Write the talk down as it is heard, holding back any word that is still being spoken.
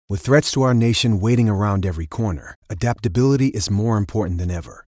With threats to our nation waiting around every corner, adaptability is more important than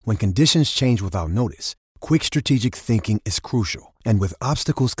ever. When conditions change without notice, quick strategic thinking is crucial. And with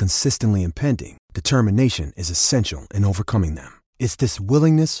obstacles consistently impending, determination is essential in overcoming them. It's this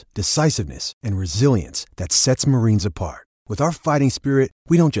willingness, decisiveness, and resilience that sets Marines apart. With our fighting spirit,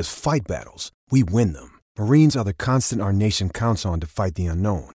 we don't just fight battles, we win them. Marines are the constant our nation counts on to fight the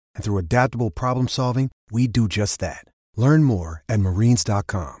unknown. And through adaptable problem solving, we do just that. Learn more at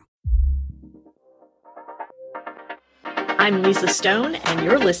marines.com. I'm Lisa Stone, and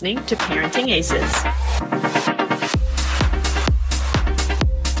you're listening to Parenting Aces.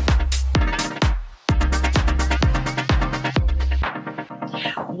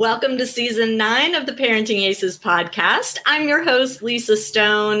 Welcome to Season 9 of the Parenting Aces podcast. I'm your host, Lisa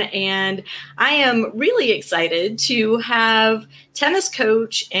Stone, and I am really excited to have tennis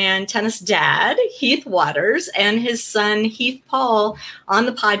coach and tennis dad, Heath Waters, and his son, Heath Paul, on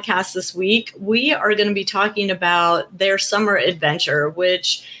the podcast this week. We are going to be talking about their summer adventure,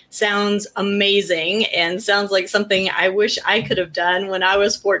 which sounds amazing and sounds like something I wish I could have done when I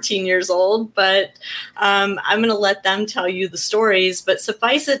was 14 years old. But I'm going to let them tell you the stories. But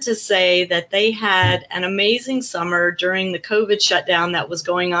suffice it to say that they had an amazing summer during the COVID shutdown that was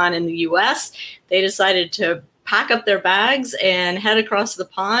going on in the U.S. They decided to pack up their bags and head across the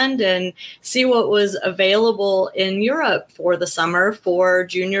pond and see what was available in Europe for the summer for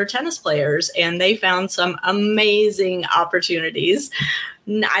junior tennis players. And they found some amazing opportunities.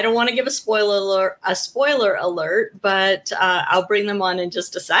 I don't want to give a spoiler alert, but I'll bring them on in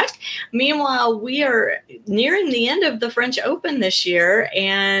just a sec. Meanwhile, we are nearing the end of the French Open this year,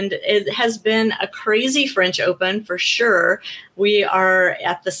 and it has been a crazy French Open for sure. We are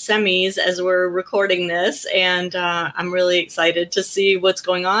at the semis as we're recording this, and I'm really excited to see what's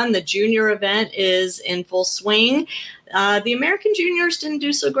going on. The junior event is in full swing. The American juniors didn't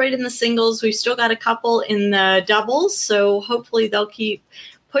do so great in the singles. We've still got a couple in the doubles, so hopefully they'll keep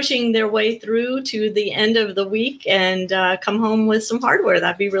pushing their way through to the end of the week and come home with some hardware.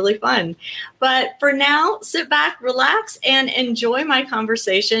 That'd be really fun. But for now, sit back, relax, and enjoy my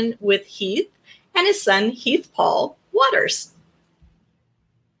conversation with Heath and his son, Heath Paul Waters.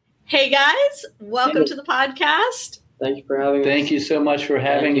 Hey, guys. Welcome to the podcast. Thank you for having us. Thank you so much for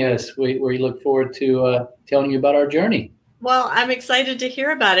having us. We look forward to telling you about our journey. Well, I'm excited to hear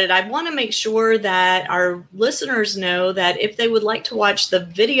about it. I want to make sure that our listeners know that if they would like to watch the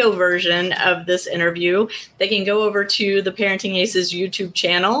video version of this interview, they can go over to the Parenting Aces YouTube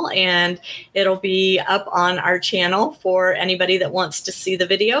channel, and it'll be up on our channel for anybody that wants to see the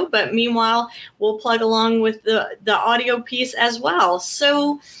video. But meanwhile, we'll plug along with the audio piece as well.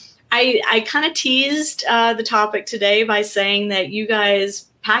 So I kind of teased the topic today by saying that you guys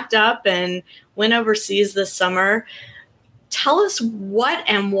packed up and went overseas this summer. Tell us what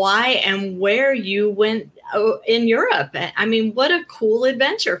and why and where you went in Europe. I mean, what a cool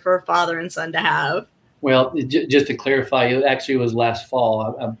adventure for a father and son to have. Well, just to clarify, it actually was last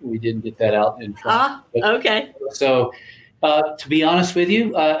fall. We didn't get that out in front. Okay. So to be honest with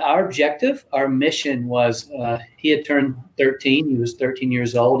you, our objective, our mission was he had turned 13. He was 13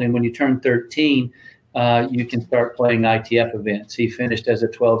 years old. And when you turn 13, you can start playing ITF events. He finished as a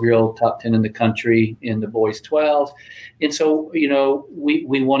 12-year-old, top 10 in the country in the boys 12. And so, we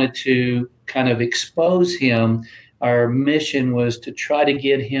wanted to kind of expose him. Our mission was to try to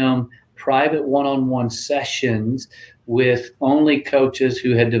get him private one-on-one sessions with only coaches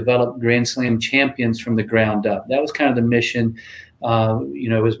who had developed Grand Slam champions from the ground up. That was kind of the mission.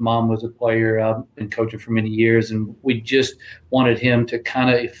 His mom was a player, been coaching for many years, and we just wanted him to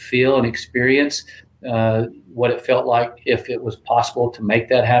kind of feel and experience what it felt like if it was possible to make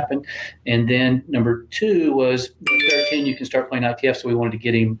that happen. And then number 2 was 13, you can start playing ITF. So we wanted to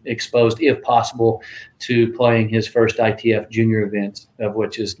get him exposed, if possible, to playing his first ITF junior events, of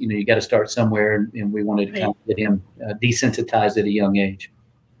which is, you got to start somewhere. And we wanted to kind of get him desensitized at a young age.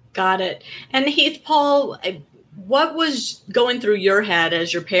 Got it. And Heath Paul, what was going through your head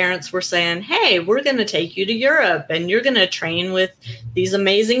as your parents were saying, hey, we're going to take you to Europe and you're going to train with these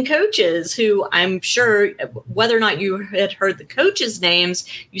amazing coaches who I'm sure whether or not you had heard the coaches' names,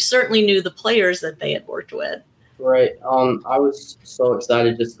 you certainly knew the players that they had worked with. Right. I was so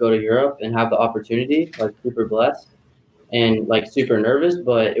excited just to go to Europe and have the opportunity, super blessed and super nervous,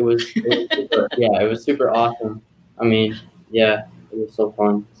 but it was super, it was super awesome. I mean, it was so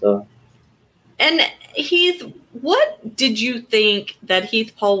fun. So. And Heath, what did you think that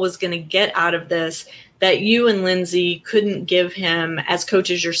Heath Paul was going to get out of this that you and Lindsay couldn't give him as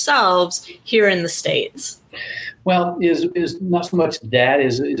coaches yourselves here in the States? Well, is not so much that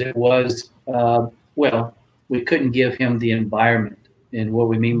as it was, we couldn't give him the environment And what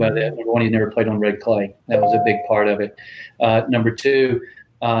we mean by that, number one, he never played on red clay. That was a big part of it. Number two,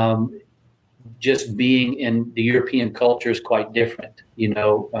 just being in the European culture is quite different,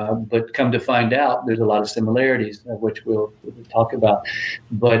 but come to find out, there's a lot of similarities, which we'll talk about.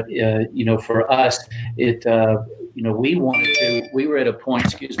 But, for us, we were at a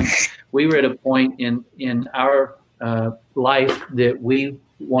point in our life that we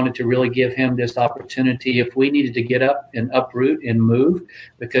wanted to really give him this opportunity if we needed to get up and uproot and move,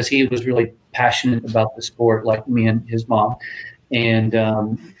 because he was really passionate about the sport like me and his mom. And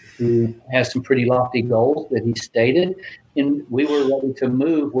he has some pretty lofty goals that he stated, and we were ready to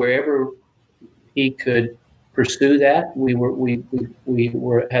move wherever he could pursue that. We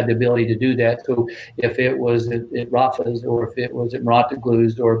had the ability to do that. So if it was at Rafa's, or if it was at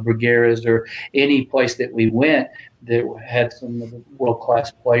Moratoglu's or Bruguera's, or any place that we went that had some of the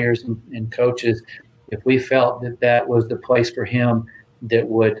world-class players and coaches, if we felt that was the place for him that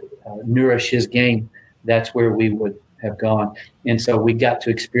would nourish his game, that's where we would have gone. And so we got to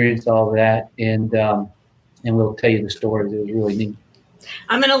experience all of that, and we'll tell you the stories. It was really neat.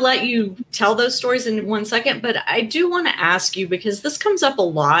 I'm going to let you tell those stories in 1 second, but I do want to ask you, because this comes up a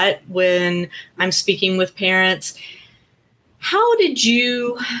lot when I'm speaking with parents. How did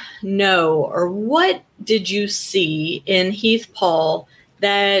you know, or what did you see in Heath Paul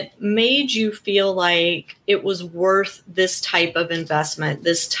that made you feel like it was worth this type of investment,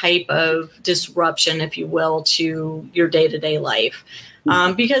 this type of disruption, if you will, to your day-to-day life?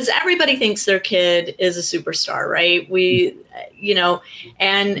 Because everybody thinks their kid is a superstar, right?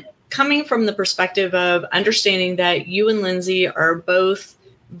 And coming from the perspective of understanding that you and Lindsay are both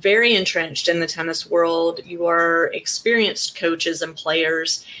very entrenched in the tennis world, you are experienced coaches and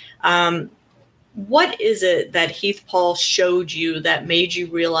players. What is it that Heath Paul showed you that made you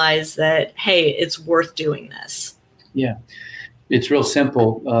realize that, hey, it's worth doing this? Yeah, it's real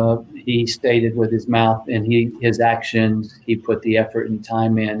simple. He stated with his mouth and his actions, he put the effort and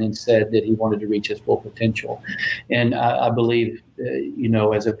time in and said that he wanted to reach his full potential. And I believe,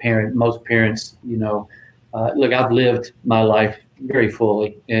 as a parent, most parents, look, I've lived my life very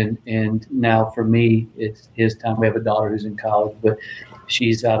fully. And now for me, it's his time. We have a daughter who's in college, but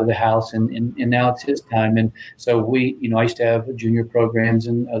she's out of the house, and now it's his time. And so I used to have junior programs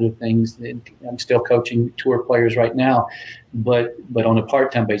and other things. I'm still coaching tour players right now, but on a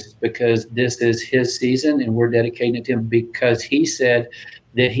part-time basis, because this is his season and we're dedicating it to him because he said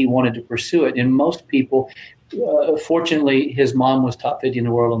that he wanted to pursue it. And most people, fortunately, his mom was top 50 in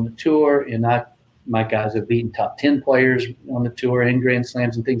the world on the tour, and my guys have beaten top 10 players on the tour and Grand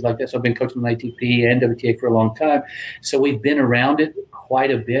Slams and things like that. So I've been coaching on ATP and WTA for a long time. So we've been around it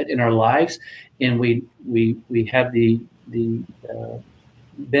quite a bit in our lives, and we have the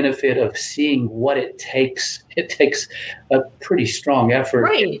benefit of seeing what it takes. It takes a pretty strong effort,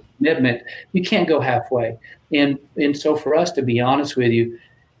 right, commitment. You can't go halfway. And so for us, to be honest with you,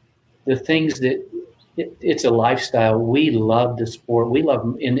 the things that it's a lifestyle. We love the sport. We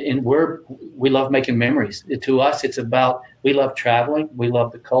love we love making memories. To us, it's about, we love traveling. We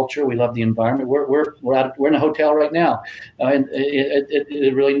love the culture. We love the environment. We're in a hotel right now, and it's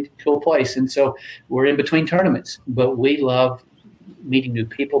a really cool place. And so we're in between tournaments, but we love meeting new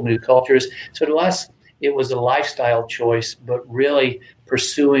people, new cultures. So to us, it was a lifestyle choice, but really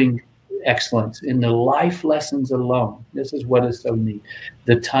pursuing excellence in the life lessons alone. This is what is so neat.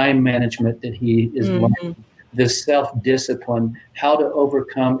 The time management that he is learning, the self-discipline, how to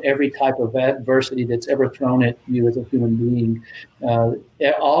overcome every type of adversity that's ever thrown at you as a human being.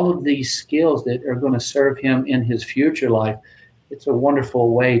 All of these skills that are going to serve him in his future life. It's a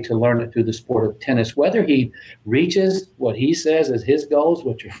wonderful way to learn it through the sport of tennis. Whether he reaches what he says as his goals,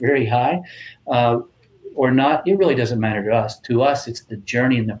 which are very high, or not, it really doesn't matter to us. To us, it's the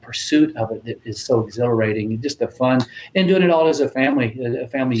journey and the pursuit of it that is so exhilarating, and just the fun, and doing it all as a family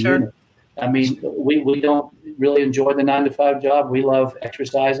Sure. unit. I mean, we don't really enjoy the 9-to-5 job. We love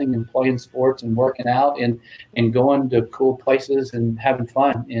exercising and playing sports and working out and going to cool places and having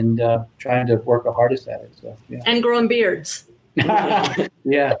fun and trying to work our hardest at it. So, yeah. And growing beards.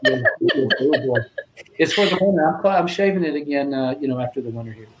 yeah. It's for the winter. I'm shaving it again, after the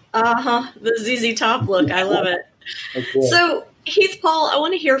winter here. The ZZ Top look. I love it. Okay. So, Heath Paul, I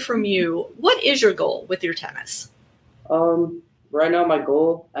want to hear from you. What is your goal with your tennis? Right now, my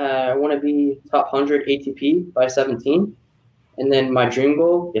goal, I want to be top 100 ATP by 17. And then my dream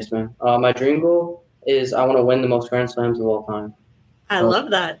goal, yes, ma'am. My dream goal is I want to win the most Grand Slams of all time. I love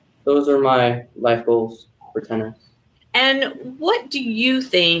that. Those are my life goals for tennis. And what do you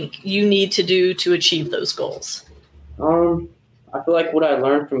think you need to do to achieve those goals? I feel like what I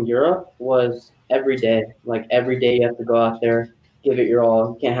learned from Europe was every day. Like every day you have to go out there give it your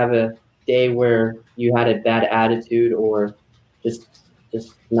all. You can't have a day where you had a bad attitude or just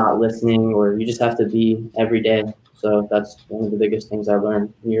not listening, or you just have to be every day. So that's one of the biggest things I've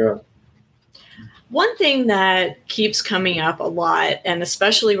learned in Europe. One thing that keeps coming up a lot, and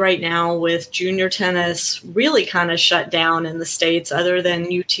especially right now with junior tennis really kind of shut down in the States, other than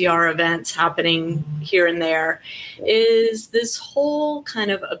UTR events happening here and there, is this whole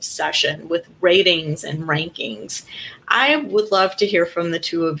kind of obsession with ratings and rankings. I would love to hear from the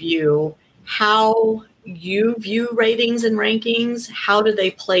two of you how you view ratings and rankings. How do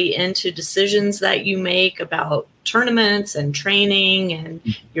they play into decisions that you make about tournaments and training and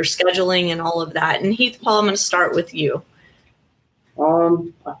your scheduling and all of that? And Heath Paul, I'm going to start with you.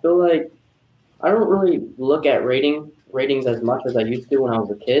 I feel like I don't really look at ratings as much as I used to when I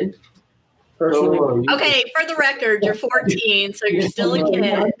was a kid. Personally. Okay, for the record, you're 14, so you're still a kid.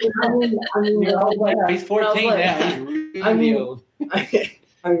 He's 14 now. He's really old.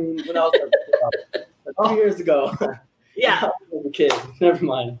 I mean, when I was a few years ago, yeah, I was a kid. Never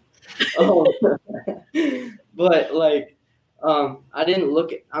mind. But like, I didn't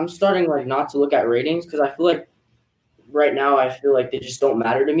look. I'm starting like not to look at ratings because I feel like right now I feel like they just don't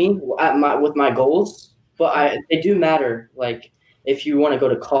matter to me with my goals. But they do matter. Like if you want to go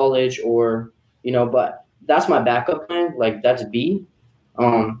to college or but that's my backup plan. Like that's B.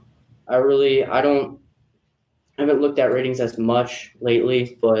 I haven't looked at ratings as much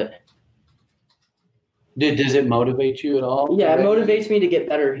lately, but does it motivate you at all? Yeah, it motivates me to get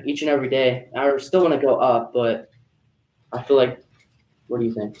better each and every day. I still want to go up, but I feel like, what do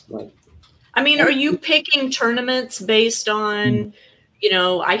you think? Like, I mean, are you picking tournaments based on,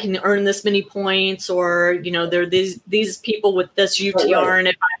 I can earn this many points, or there are these people with this UTR, right. And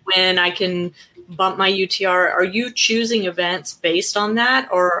if I win, I can bump my UTR. Are you choosing events based on that,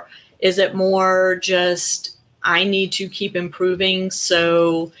 or is it more just I need to keep improving?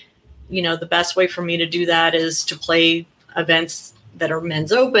 So, the best way for me to do that is to play events that are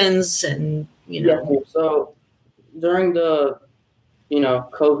men's opens and, Yeah, so during the,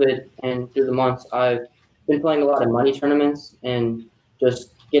 COVID and through the months, I've been playing a lot of money tournaments and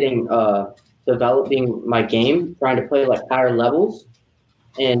just getting, developing my game, trying to play like higher levels.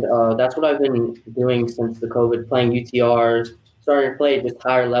 And that's what I've been doing since the COVID, playing UTRs, starting to play just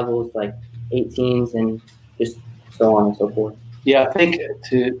higher levels like 18s and just so on and so forth. Yeah, I think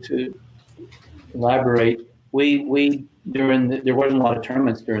to elaborate, we there wasn't a lot of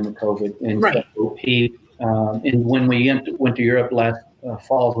tournaments during the COVID, and right. So and when we went to Europe last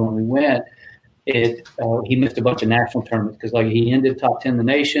fall, when we went, he missed a bunch of national tournaments because like he ended top 10 in the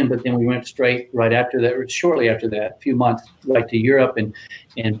nation, but then we went straight right after that, or shortly after that, a few months right to Europe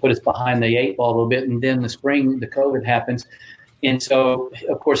and put us behind the 8 ball a little bit, and then the spring the COVID happens. And so,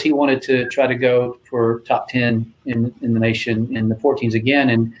 of course, he wanted to try to go for top 10 in the nation in the 14s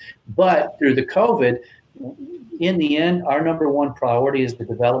again. But through the COVID, in the end, our number one priority is the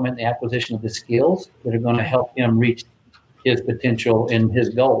development and the acquisition of the skills that are going to help him reach his potential and his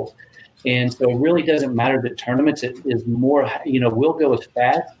goals. And so it really doesn't matter the tournaments. It is more, we'll go as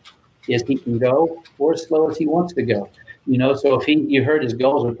fast as he can go or as slow as he wants to go. So if you heard his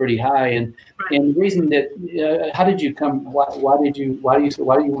goals are pretty high, and the reason that how did you come? Why do you want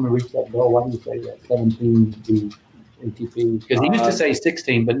to reach that goal? Why do you say that 17 to ATP? Because he used to say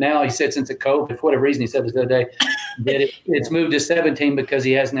 16, but now he said since the COVID, for whatever reason, he said this other day that it's moved to 17 because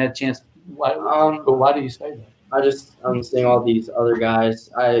he hasn't had a chance. But why do you say that? I'm seeing all these other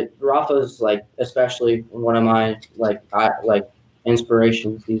guys. Rafa's like especially one of my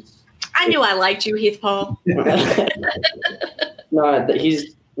inspirations. I knew I liked you, Heath Paul. No,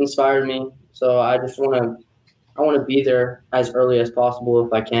 he's inspired me. So I just want to be there as early as possible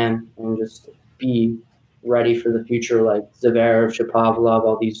if I can, and just be ready for the future, like Zverev, Shapovalov,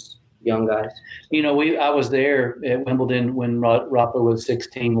 all these young guys. I was there at Wimbledon when Rafa was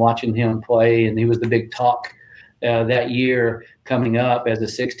 16, watching him play, and he was the big talk that year coming up as a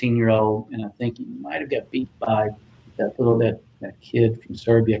 16-year-old, and I think he might have got beat by that kid from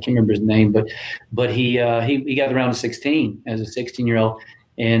Serbia. I can't remember his name, but he got the round of 16 as a 16-year-old,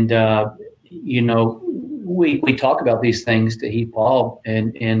 and we talk about these things to Heath Paul,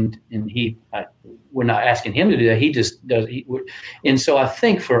 and we're not asking him to do that. He just does. And so I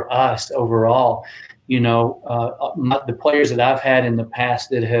think for us overall, the players that I've had in the past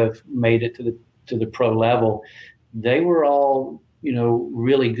that have made it to the pro level, they were all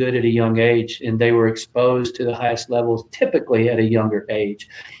really good at a young age, and they were exposed to the highest levels typically at a younger age.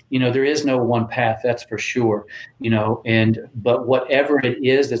 There is no one path, that's for sure, but whatever it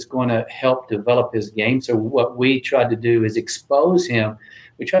is that's going to help develop his game. So what we tried to do is expose him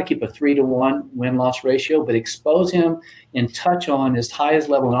We try to keep a 3-to-1 win-loss ratio, but expose him and touch on his highest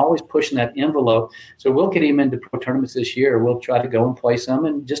level and always pushing that envelope. So we'll get him into pro tournaments this year. We'll try to go and play some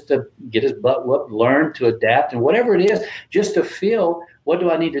and just to get his butt whooped, learn to adapt, and whatever it is, just to feel what do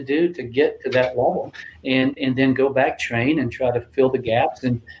I need to do to get to that level, and then go back, train, and try to fill the gaps.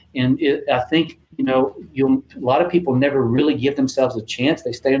 I think, a lot of people never really give themselves a chance.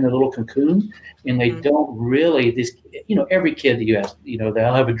 They stay in their little cocoon, and they don't really, every kid that you ask,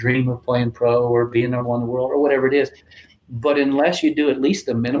 they'll have a dream of playing pro or being number one in the world or whatever it is. But unless you do at least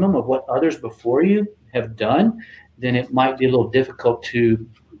the minimum of what others before you have done, then it might be a little difficult to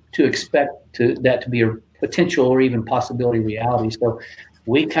expect that to be a potential or even possibility reality. So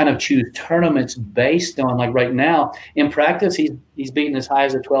we kind of choose tournaments based on, like right now in practice, he's beaten as high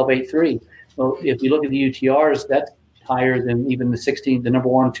as a 12.83. Well, if you look at the UTRs, that's higher than even the number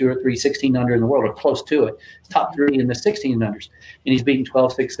 1, 2, or 3, 16 under in the world, or close to it. It's top 3 in the 16 unders. And he's beaten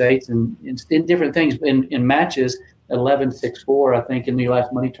 12.68 and in different things in matches, 11.64. I think in the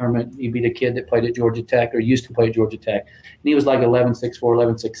last money tournament, he beat a kid that played at Georgia Tech or used to play at Georgia Tech. And he was like 11.64,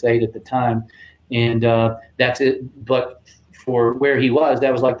 11.68 at the time. And that's it. But for where he was,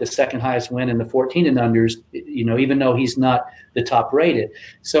 that was like the second highest win in the 14 and unders, even though he's not the top rated.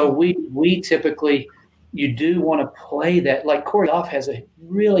 So we typically, you do want to play that. Like Corey Goff has a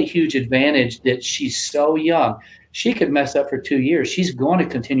really huge advantage that she's so young. She could mess up for 2 years. She's going to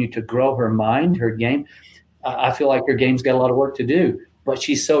continue to grow her mind, her game. I feel like her game's got a lot of work to do, but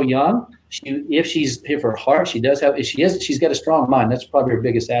she's so young. If her heart, she's got a strong mind. That's probably her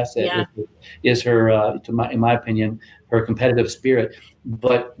biggest asset. Is her, in my opinion, her competitive spirit.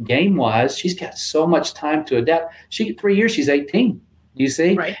 But game wise, she's got so much time to adapt. 3 years, she's 18. Do you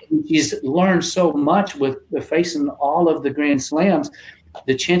see? Right. She's learned so much with facing all of the Grand Slams.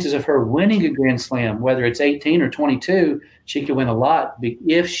 The chances of her winning a Grand Slam, whether it's 18 or 22, she could win a lot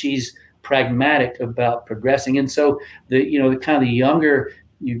if she's pragmatic about progressing. And so the kind of the younger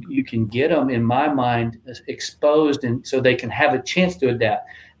you can get them, in my mind, exposed, and so they can have a chance to adapt.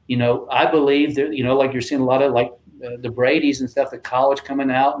 I believe that, like you're seeing a lot of like the Bradys and stuff at college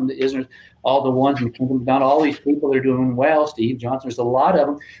coming out, and the Isners, all the ones, McKinnon, all these people are doing well. Steve Johnson, there's a lot of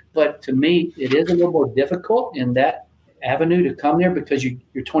them. But to me, it is a little more difficult in that avenue to come there because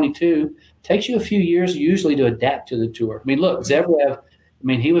you're 22. It takes you a few years usually to adapt to the tour. I mean, look, Zverev,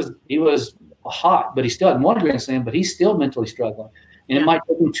 he was hot, but he still hadn't won a Grand Slam, but he's still mentally struggling. And it might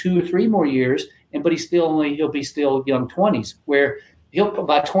take him 2 or 3 more years, but he'll be still young 20s, where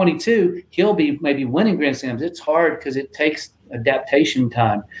by 22, he'll be maybe winning Grand Slams. It's hard because it takes adaptation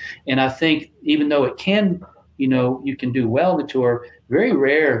time. And I think even though it can, you can do well in the tour, very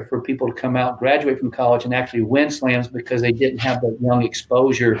rare for people to come out, graduate from college, and actually win slams because they didn't have that young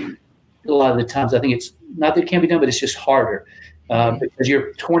exposure. A lot of the times, I think it's not that it can't be done, but it's just harder. Because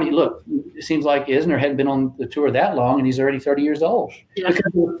you're 20. Look, it seems like Isner hadn't been on the tour that long, and he's already 30 years old. Yeah.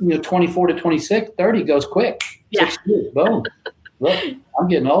 Because 24 to 26, 30 goes quick. Yeah. 6 years, boom. Look, I'm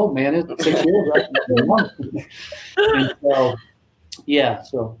getting old, man. It's 6 years. Right? And so, yeah.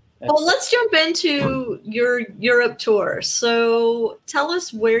 So. Well, let's jump into your Europe tour. So tell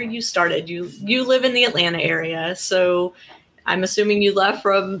us where you started. You live in the Atlanta area, so I'm assuming you left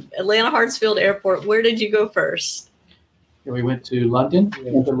from Atlanta Hartsfield Airport. Where did you go first? We went to London.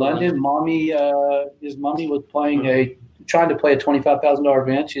 His mommy was trying to play a $25,000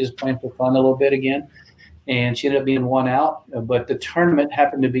 event. She was playing for fun a little bit again, and she ended up being one out. But the tournament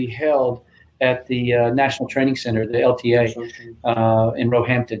happened to be held at the National Training Center, the LTA, in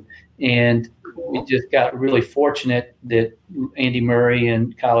Roehampton. And we just got really fortunate that Andy Murray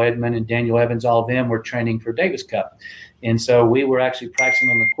and Kyle Edmund and Daniel Evans, all of them were training for Davis Cup. And so we were actually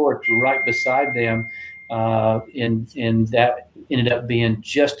practicing on the court right beside them. And that ended up being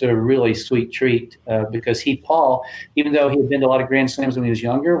just a really sweet treat because Paul, even though he had been to a lot of Grand Slams when he was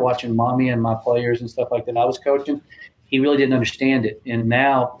younger, watching mommy and my players and stuff like that I was coaching, he really didn't understand it. And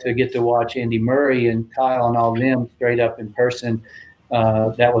now to get to watch Andy Murray and Kyle and all of them straight up in person,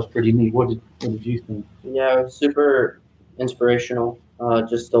 that was pretty neat. What did you think? Yeah, it was super inspirational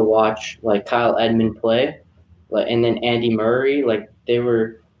just to watch like Kyle Edmund play, and then Andy Murray.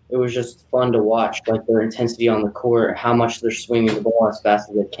 It was just fun to watch, like their intensity on the court, how much they're swinging the ball as fast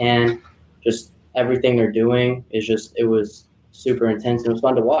as they can. Just everything they're doing it was super intense. It was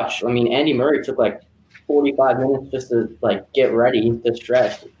fun to watch. I mean, Andy Murray took like 45 minutes just to like get ready to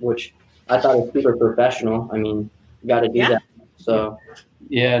stretch, which I thought was super professional. I mean, you got to do that. So,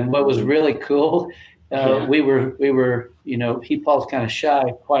 yeah. And what was really cool, we were, Paul's kind of shy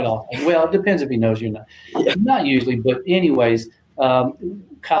quite often. Well, it depends if he knows you or not. Yeah. Not usually, but anyways,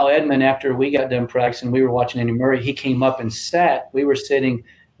 Kyle Edmond, after we got done practicing, we were watching Andy Murray. He came up and sat. We were sitting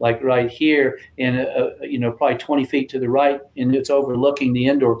like right here, and probably 20 feet to the right, and it's overlooking the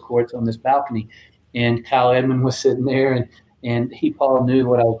indoor courts on this balcony. And Kyle Edmond was sitting there, and Paul knew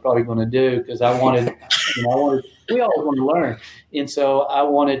what I was probably going to do because I wanted, we always want to learn. And so I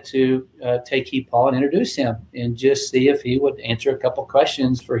wanted to take Paul and introduce him and just see if he would answer a couple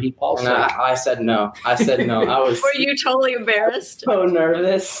questions for Paul. And I said no. I was. Were you totally embarrassed? So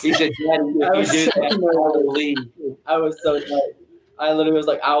nervous. He said, "Daddy, if you do that, I will leave." I was so nervous. I literally was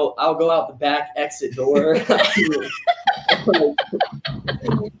like, I'll go out the back exit door. Yeah,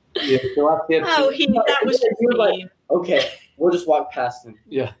 so that was just he was like, okay, we'll just walk past him.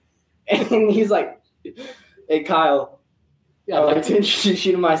 Yeah. And he's like, hey, Kyle, I'd like to introduce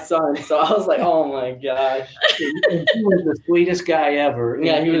you to my son. So I was like, oh my gosh. He was the sweetest guy ever.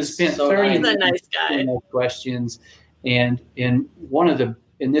 Yeah, he was spent so 30 nice. minutes He's a nice guy. Questions. And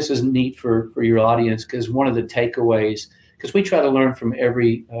this is neat for your audience because one of the takeaways, because we try to learn from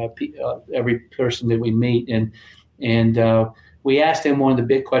every person that we meet, and we asked him one of the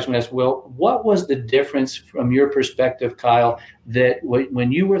big questions. We asked, well, what was the difference from your perspective, Kyle, that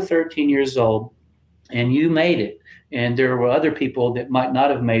when you were 13 years old and you made it, and there were other people that might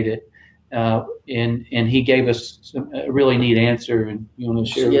not have made it, and he gave us a really neat answer, and you want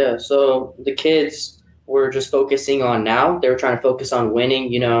to share? Yeah, so the kids were just focusing on now. They were trying to focus on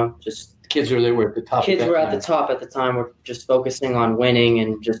winning, just kids were at the top. Kids were at the top at the time. We're just focusing on winning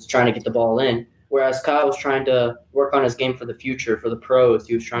and just trying to get the ball in. Whereas Kyle was trying to work on his game for the future, for the pros.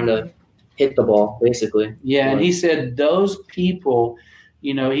 He was trying to hit the ball, basically. Yeah, and he said those people,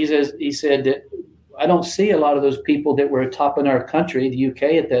 he said that I don't see a lot of those people that were top in our country, the UK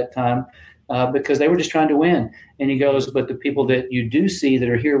at that time, because they were just trying to win. And he goes, but the people that you do see that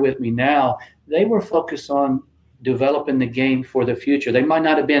are here with me now, they were focused on developing the game for the future. They might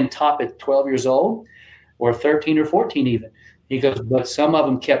not have been top at 12 years old or 13 or 14 even. He goes, but some of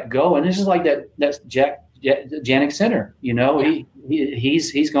them kept going. This is like that's Janik Sinner,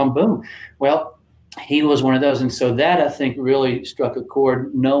 he's gone boom. Well, he was one of those. And so that I think really struck a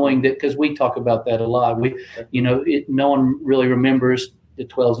chord, knowing that, because we talk about that a lot. No one really remembers the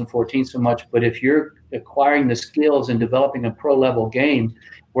 12s and 14s so much, but if you're acquiring the skills and developing a pro level game,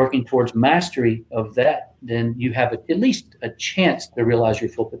 working towards mastery of that, then you have at least a chance to realize your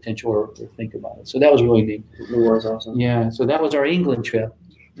full potential or think about it. So that was really neat. It was awesome. Yeah. So that was our England trip.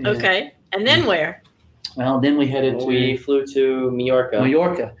 Okay. And then where? Well, then we headed We flew to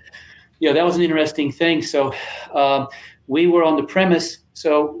Mallorca. Yeah, that was an interesting thing. So we were on the premise.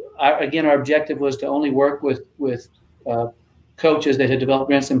 So our objective was to only work with coaches that had developed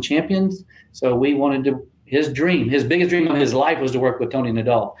Grand Slam champions. So we wanted to. His biggest dream of his life was to work with Tony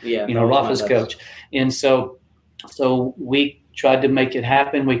Nadal, Rafa's coach. And so we tried to make it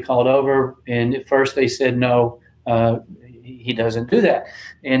happen. We called over, and at first they said, no, he doesn't do that.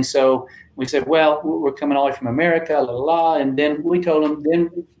 And so we said, well, we're coming all the way from America, And then we told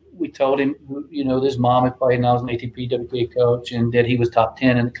him, his mom had played, and I was an ATP WTA coach, and that he was top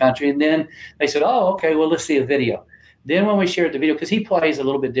 10 in the country. And then they said, oh, okay, well, let's see a video. Then when we shared the video, because he plays a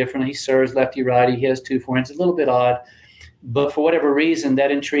little bit differently, he serves lefty-righty, he has two forehands, it's a little bit odd. But for whatever reason,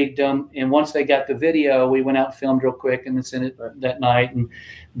 that intrigued them. And once they got the video, we went out and filmed real quick and then sent it that night. And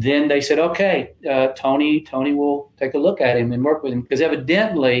then they said, okay, Tony will take a look at him and work with him. Because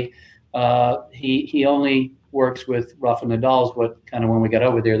evidently he only works with Rafa Nadal, is what kind of when we got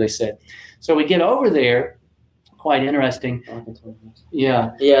over there, they said. So we get over there, quite interesting.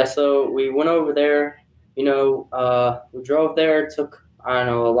 Yeah. Yeah, so we went over there. We drove there. It took,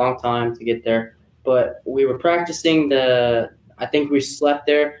 a long time to get there. But we were practicing I think we slept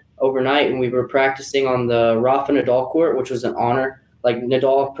there overnight, and we were practicing on the Rafa Nadal court, which was an honor. Like,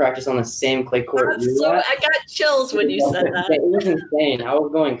 Nadal practiced on the same clay court. I got chills when you said that. It was insane. I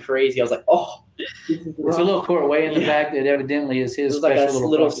was going crazy. I was like, oh. It's a little court way in the back that evidently is his special like a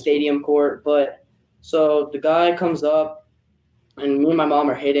little stadium court. But so the guy comes up, and me and my mom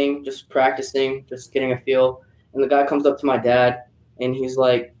are hitting, just practicing, just getting a feel. And the guy comes up to my dad, and he's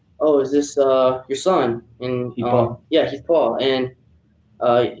like, oh, is this your son? And Paul. Yeah, he's Paul. And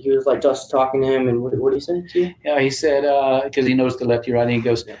he was like just talking to him. And what did he say to you? Yeah, he said, because he knows the lefty right, and he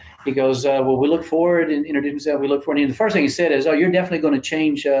goes, well, we look forward, and introduced himself. We look forward. And the first thing he said is, oh, you're definitely going to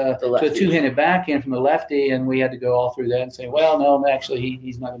change to a two-handed backhand from the lefty. And we had to go all through that and say, well, no, actually,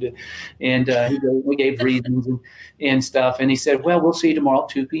 he's not going to do it. And we gave reasons and stuff. And he said, well, we'll see you tomorrow at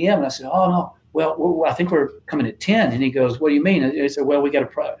 2 p.m. And I said, oh, no. Well, I think we're coming at 10. And he goes, what do you mean? I said, well, we got a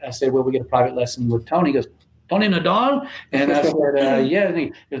private lesson with Tony. He goes, Tony Nadal? And I said, yeah. And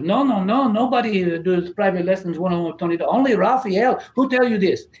he goes, no, nobody does private lessons one-on-one with Tony Nadal. Only Rafael. Who tell you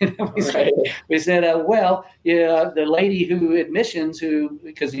this? we said, well, yeah, the lady who admissions,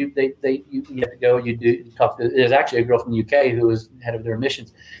 because you have to go, you talk to, there's actually a girl from the UK who is head of their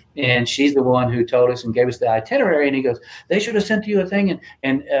admissions. And she's the one who told us and gave us the itinerary. And he goes, they should have sent you a thing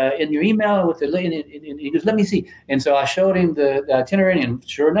and in your email with the link. And he goes, let me see. And so I showed him the itinerary, and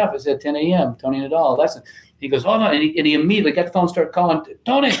sure enough, it said 10 a.m. Tony Nadal lesson. He goes, oh no, and he immediately got the phone, started calling,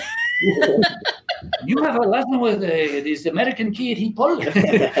 Tony, you have a lesson with this American kid. He pulled it.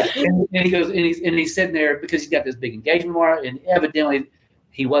 and he goes, and he's sitting there because he's got this big engagement mark, and evidently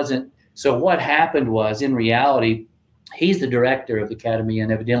he wasn't. So what happened was, in reality, he's the director of the academy,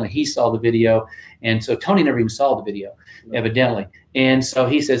 and evidently he saw the video. And so Tony never even saw the video, evidently. And so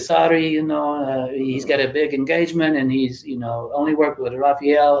he says, sorry, he's got a big engagement, and he's, only worked with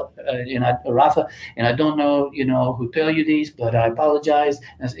Rafael Rafa, and I don't know, who tell you these, but I apologize.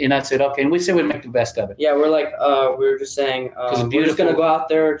 And I said, okay. And we said we'd make the best of it. Yeah, we're like, we were just saying, we're just going to go out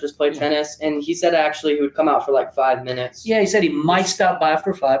there, just play tennis. And he said actually he would come out for like 5 minutes. Yeah, he said he might stop by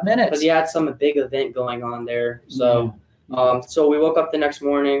for 5 minutes. Because he had some big event going on there. So, so we woke up the next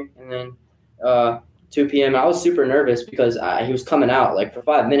morning, and then 2 p.m. I was super nervous because he was coming out like for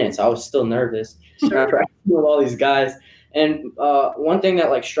 5 minutes. I was still nervous after with all these guys. And one thing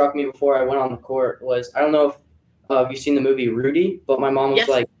that like struck me before I went on the court was, I don't know if you've seen the movie Rudy, but my mom was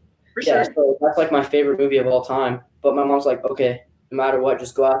like, yeah, so that's like my favorite movie of all time. But my mom's like, okay, no matter what,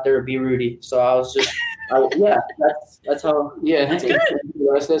 just go out there and be Rudy. So I was just, that's how. Yeah, that's good.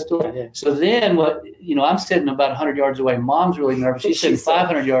 So then I'm sitting about 100 yards away. Mom's really nervous. She's sitting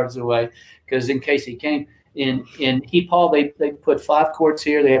 500 yards away because in case he came. In Paul, they put 5 courts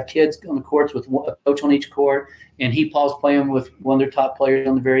here. They have kids on the courts with a coach on each court. And Paul's playing with one of their top players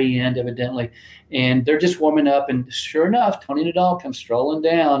on the very end, evidently. And they're just warming up. And sure enough, Tony Nadal comes strolling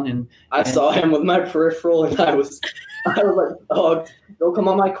down. And I saw him with my peripheral, and I was like, oh, don't come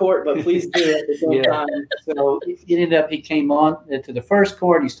on my court, but please do it at the same time. So it ended up, he came on to the first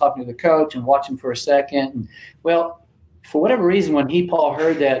court. He's talking to the coach and watching for a second. And, well, for whatever reason, when Paul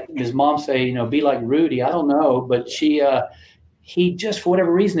heard that his mom say, be like Rudy, I don't know, but he just, for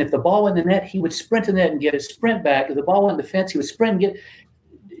whatever reason, if the ball went in the net, he would sprint to the net and get a sprint back. If the ball went in the fence, he would sprint and get,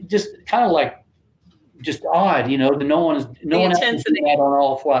 just kind of like, just odd, no one else is doing that on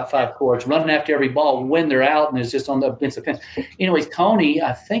all 5 courts, running after every ball when they're out and it's just on the against the fence. Anyways, Tony,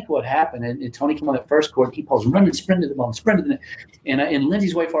 I think what happened, and Tony came on that first court, Paul's running, sprinted the ball, sprinted the net, and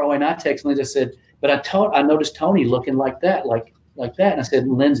Lindsay's way far away, and I texted Lindsay, I said, but I noticed Tony looking like that, like that. And I said,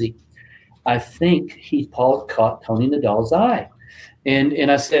 Lindsay, I think Paul caught Tony Nadal's eye.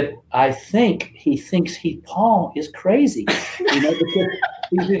 And I said, I think he thinks Paul is crazy, because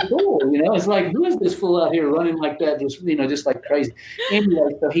he's a fool, It's like, who is this fool out here running like that, just like crazy?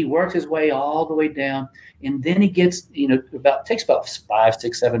 Anyway, so he worked his way all the way down, and then he gets, takes about 5,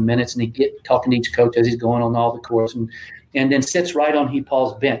 6, 7 minutes, and he get talking to each coach as he's going on all the course, and then sits right on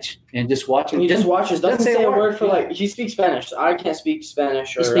Paul's bench and just watching. And he just watches, doesn't say a word for he speaks Spanish. I can't speak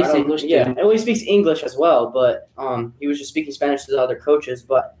Spanish. He speaks English. Yeah, he speaks English as well, but he was just speaking Spanish to the other coaches.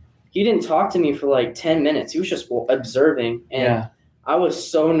 But he didn't talk to me for like 10 minutes. He was just observing, and I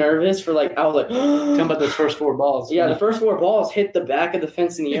was so nervous I was like, tell me about those first 4 balls. Yeah, the first 4 balls hit the back of the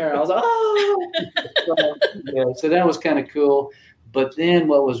fence in the air. And I was like, oh. So that was kind of cool. But then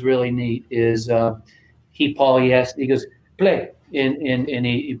what was really neat is he goes, play. And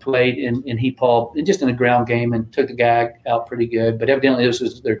he played, and Paul, just in a ground game, and took the guy out pretty good. But evidently this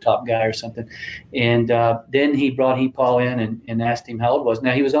was their top guy or something. And then he brought Paul in and asked him how old he was.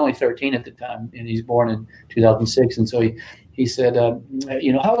 Now, he was only 13 at the time, and he's born in 2006. And so he said,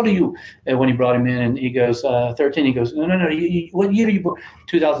 how old are you? When he brought him in, and he goes, 13. He goes, no. What year are you born?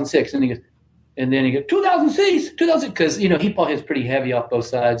 2006. And he goes, and then he goes, 2006, because, Paul was pretty heavy off both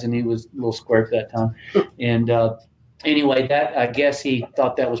sides, and he was a little square at that time. And anyway, that I guess he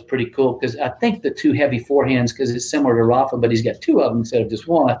thought that was pretty cool, because I think the 2 heavy forehands, because it's similar to Rafa, but he's got 2 of them instead of just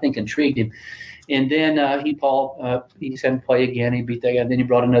one, I think intrigued him. And then Paul he said him play again. He beat that guy. Then he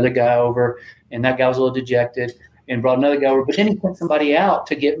brought another guy over, and that guy was a little dejected, and brought another guy over. But then he sent somebody out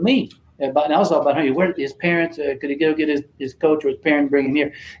to get me. And I was all about, hey, where his parents, could he go get his coach or his parent, bring him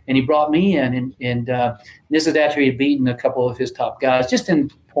here? And he brought me in, and this is after he had beaten a couple of his top guys, just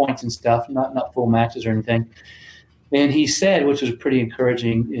in points and stuff, not full matches or anything. And he said, which was pretty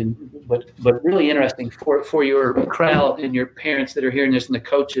encouraging, but really interesting for your crowd and your parents that are hearing this, and the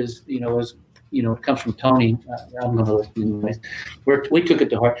coaches, it comes from Tony. I'm going to listen anyways. We took it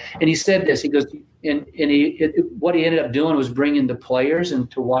to heart. And he said this. He goes, what he ended up doing was bringing the players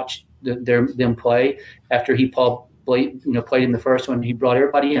and to watch them play after Paul played in the first one. He brought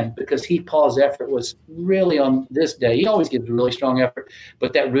everybody in because Paul's effort was really on this day. He always gives really strong effort,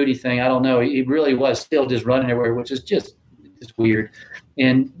 but that Rudy thing, I don't know. He really was still just running everywhere, which is just weird.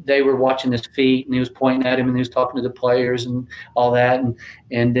 And they were watching his feet, and he was pointing at him, and he was talking to the players and all that.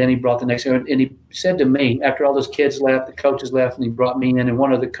 And then he brought the next one, and he said to me, after all those kids left, the coaches left, and he brought me in, and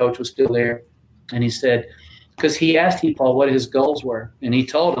one of the coach was still there, and he said, because he asked Paul what his goals were, and he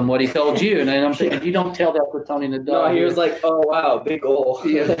told him what he told you, and I'm thinking, you don't tell that for Tony Nadal. No, he was like, oh wow, big goal.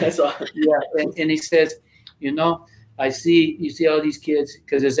 Yeah, and he says, you see all these kids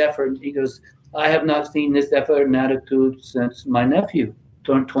because his effort. He goes, I have not seen this effort and attitude since my nephew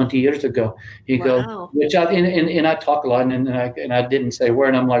turned 20 years ago. He goes, which I talk a lot, and I didn't say a word,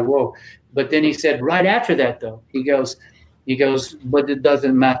 and I'm like, whoa. But then he said right after that, though, he goes, but it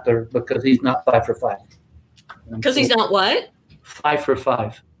doesn't matter because he's not 5 for 5. Because he's not what? 5 for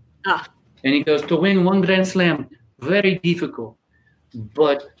 5. Ah. And he goes, to win one Grand Slam, very difficult,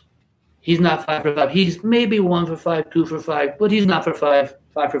 but he's not 5 for 5. He's maybe 1 for 5, 2 for 5, but he's not for 5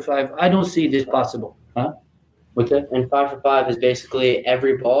 for 5. I don't see this possible. Huh? What's that? And 5 for 5 is basically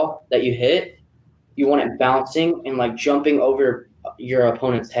every ball that you hit, you want it bouncing and like jumping over your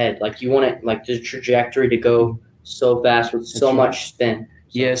opponent's head. Like you want it like the trajectory to go so fast with so much spin.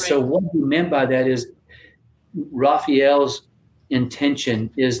 Yeah. So what he meant by that is Rafael's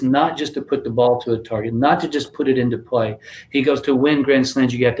intention is not just to put the ball to a target, not to just put it into play. He goes, to win Grand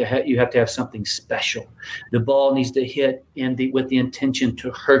Slams, you have to have something special. The ball needs to hit with the intention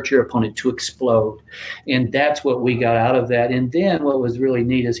to hurt your opponent, to explode. And that's what we got out of that. And then what was really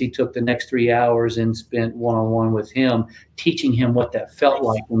neat is he took the next 3 hours and spent one-on-one with him, teaching him what that felt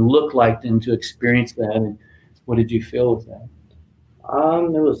like and looked like, and to experience that. And what did you feel with that?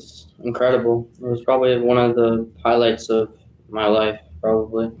 It was incredible. It was probably one of the highlights of my life,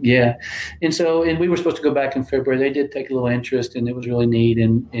 probably. Yeah. And we were supposed to go back in February. They did take a little interest, and it was really neat,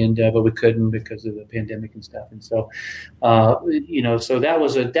 but we couldn't because of the pandemic and stuff. And so, so that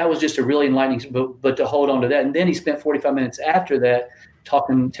was just a really enlightening, but to hold on to that. And then he spent 45 minutes after that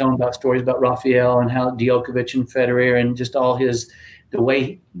telling about stories about Rafael and how Djokovic and Federer and just all the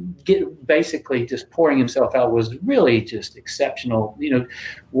way basically just pouring himself out was really just exceptional.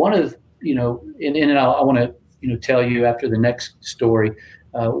 One of, and I want to, tell you after the next story,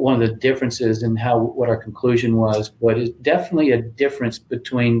 one of the differences in what our conclusion was, but it's definitely a difference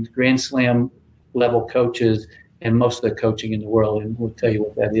between Grand Slam level coaches and most of the coaching in the world. And we'll tell you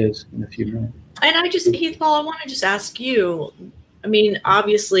what that is in a few minutes. And Heath Paul, I want to just ask you, I mean,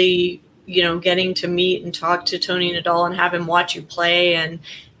 obviously, getting to meet and talk to Tony Nadal and have him watch you play and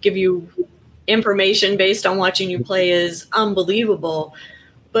give you information based on watching you play is unbelievable.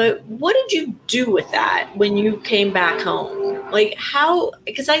 But what did you do with that when you came back home? Like how,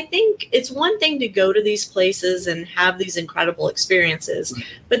 because I think it's one thing to go to these places and have these incredible experiences,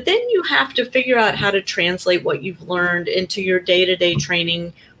 but then you have to figure out how to translate what you've learned into your day-to-day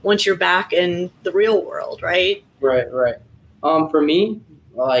training once you're back in the real world, right? Right. For me,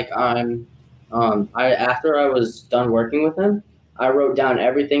 like after I was done working with him, I wrote down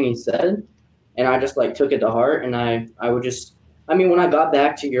everything he said, and I just like took it to heart, and I would just, when I got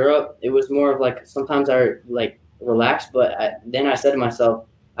back to Europe, it was more of like sometimes I like relaxed, but then I said to myself,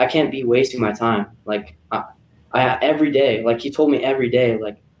 I can't be wasting my time. Like I every day, like he told me every day,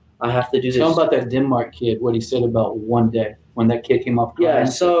 like I have to do this. Tell him about that Denmark kid, what he said about one day when that kid came off. Yeah,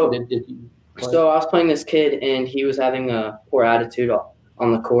 so I was playing this kid, and he was having a poor attitude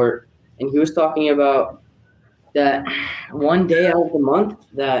on the court, and he was talking about that one day out of the month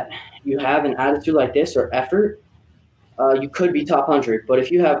that you have an attitude like this or effort, you could be top 100. But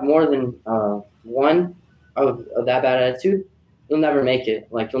if you have more than one of that bad attitude, you'll never make it.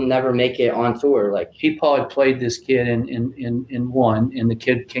 Like you'll never make it on tour. Like Paul had played this kid in one, and the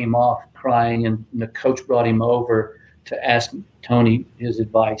kid came off crying, and the coach brought him over to ask Tony his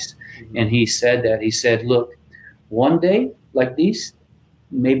advice. Mm-hmm. And he said that. He said, look, one day like this,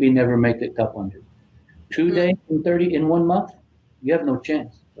 maybe never make the top 100. 2 days in 30 in 1 month, you have no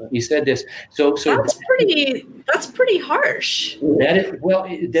chance. He said this. So that's pretty harsh. That is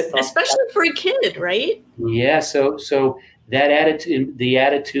especially for a kid, right? Yeah. So that attitude, the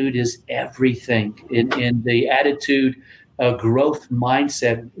attitude is everything. In the attitude, growth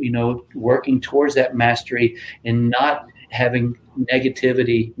mindset. Working towards that mastery and not having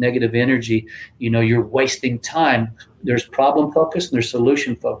negative energy. You're wasting time. There's problem focus and there's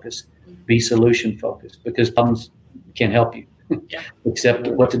solution focus. Be solution focused because problems can't help you. Yeah. Except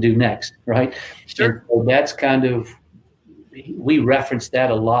what to do next, right? Sure. And so that's kind of, we reference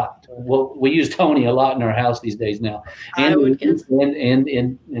that a lot, well, we use Tony a lot in our house these days now, I would guess. and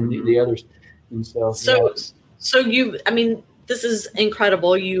the others, and so you, I mean, this is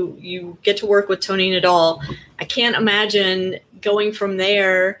incredible. You get to work with Tony Nadal. I can't imagine going from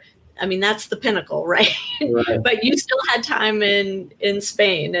there. I mean, that's the pinnacle, right? But you still had time in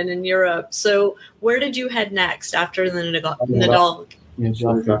Spain and in Europe. So where did you head next after the Nadal? We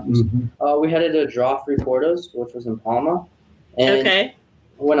headed to Joffrey Portos, which was in Palma. And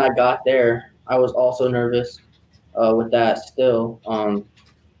when I got there, I was also nervous with that still. And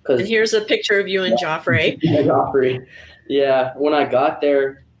here's a picture of you and Joffrey. Joffrey. Yeah, when I got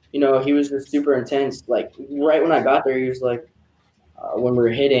there, he was just super intense. Like, right when I got there, he was like, when we were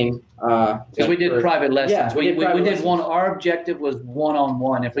hitting. Because we did private lessons. Yeah, we did one. Our objective was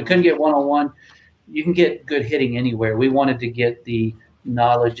one-on-one. If we couldn't get one-on-one, you can get good hitting anywhere. We wanted to get the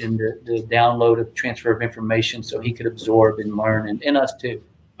knowledge and the download of transfer of information so he could absorb and learn, and us too.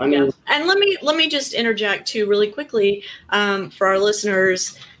 And let me just interject too really quickly for our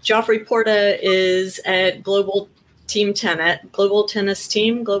listeners. Joffrey Porta is at Global Tennis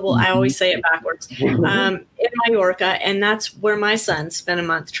Team. I always say it backwards. In Mallorca, and that's where my son spent a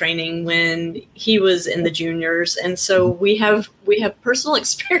month training when he was in the juniors. And so we have personal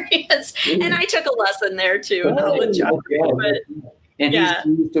experience, and I took a lesson there too. Not with Joffrey, and he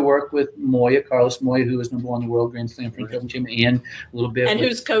used to work with Carlos Moya, who was number 1 in the world Grand Slam free coaching, and a little bit. And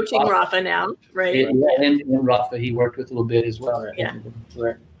who's coaching Rafa now, right? And Rafa, he worked with a little bit as well. Right? Yeah.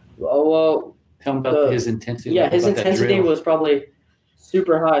 Right. Oh well. Tell him about his intensity. Yeah, his intensity was probably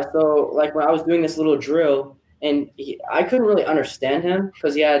super high. So, like, when I was doing this little drill, and I couldn't really understand him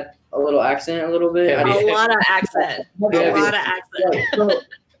because he had a little accent a little bit. A lot of accent. Yeah,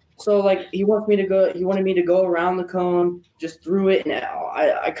 so like, he wanted me to go around the cone, just through it, and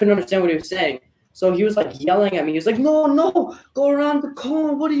I couldn't understand what he was saying. So he was like yelling at me. He was like, no, go around the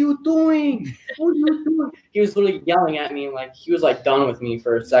cone. What are you doing? He was literally yelling at me. Like, he was like done with me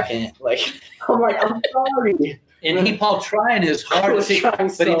for a second. Like, I'm like, I'm sorry. And he Paul trying his hardest,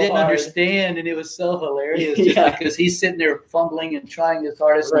 but he didn't understand, and it was so hilarious. Because he's sitting there fumbling and trying his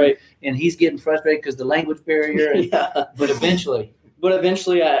hardest, and he's getting frustrated because the language barrier. But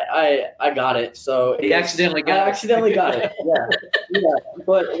eventually, I got it. So I accidentally got it. Yeah.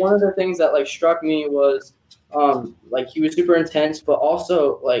 But one of the things that like struck me was, like, he was super intense, but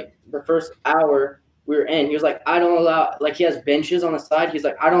also like the first hour we were in, he was like, I don't allow, like, he has benches on the side. He's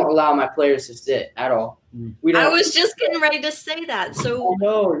like, I don't allow my players to sit at all. I was just getting ready to say that. So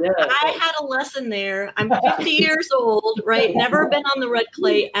I had a lesson there. I'm 50 years old, right? Never been on the red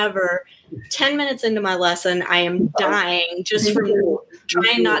clay ever. 10 minutes into my lesson, I am dying just from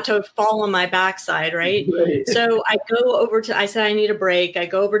trying not to fall on my backside, right? So I said, I need a break. I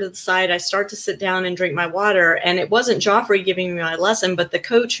go over to the side. I start to sit down and drink my water. And it wasn't Joffrey giving me my lesson, but the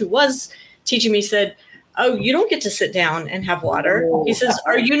coach who was teaching me said, oh, you don't get to sit down and have water. He says,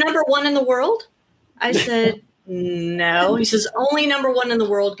 are you number 1 in the world? I said, no. He says, only number 1 in the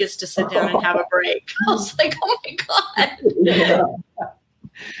world gets to sit down and have a break. I was like, oh my God.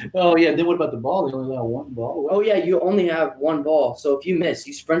 Oh, yeah. Then what about the ball? They only allow 1 ball. Oh, yeah. You only have 1 ball. So if you miss,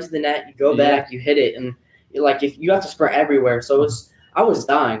 you sprint to the net, you go back, you hit it. And like, if you have to sprint everywhere. So I was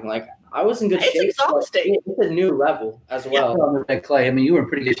dying. Like, I was in good shape. It's exhausting. It's a new level as well. On that clay. I mean, you were in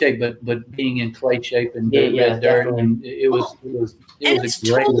pretty good shape, but being in clay shape and red dirt, and it was it's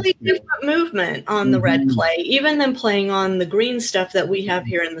totally different movement on the red clay, even than playing on the green stuff that we have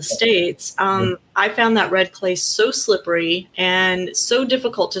here in the States. I found that red clay so slippery and so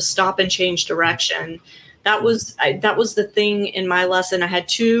difficult to stop and change direction. That was the thing in my lesson. I had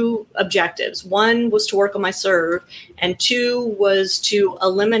 2 objectives. 1 was to work on my serve, and 2 was to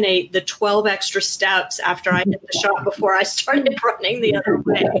eliminate the 12 extra steps after I hit the shot before I started running the other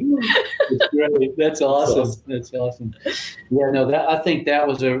way. That's awesome. That's awesome. Yeah, no, I think that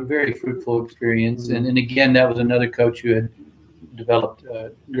was a very fruitful experience. And again, that was another coach who had developed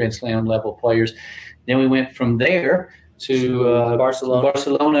Grand Slam level players. Then we went from there to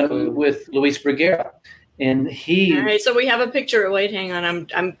Barcelona with Luis Bruguera. And all right, so we have a picture. Wait, hang on.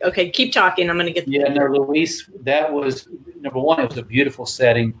 I'm okay. Keep talking. I'm going to get. Luis. That was number 1. It was a beautiful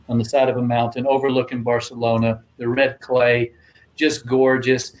setting on the side of a mountain overlooking Barcelona. The red clay, just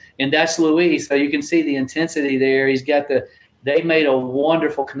gorgeous. And that's Luis. So you can see the intensity there. They made a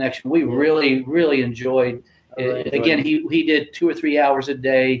wonderful connection. We really, really enjoyed it. Again, he did 2 or 3 hours a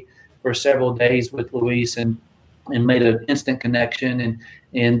day for several days with Luis, and made an instant connection,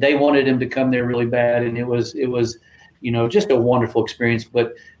 and they wanted him to come there really bad, and it was just a wonderful experience.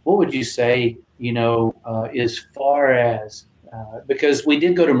 But what would you say, as far as because we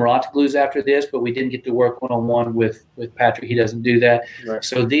did go to Mouratoglou after this, but we didn't get to work one-on-one with Patrick. He doesn't do that. Right.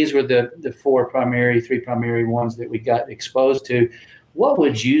 So these were the three primary ones that we got exposed to. What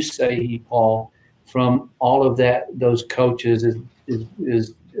would you say, Paul, from all of those coaches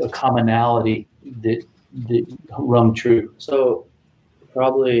is a commonality that rung true? So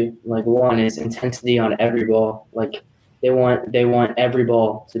probably like one is intensity on every ball. Like they want every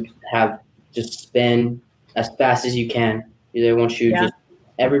ball to have just spin as fast as you can. They want you just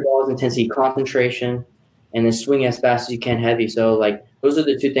every ball is intensity, concentration, and then swing as fast as you can heavy. So like those are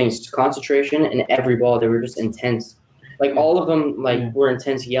the two things: concentration and every ball. They were just intense. Like all of them were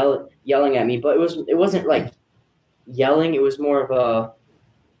intense, yelling at me. But it wasn't like yelling. It was more of a,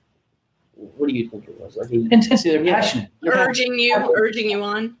 what do you think it was? Like intensity. They're passionate. Urging you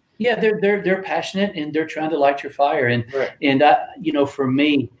on. Yeah, they're passionate and they're trying to light your fire. And right. and for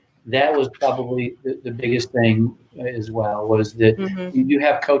me, that was probably the biggest thing as well, was that you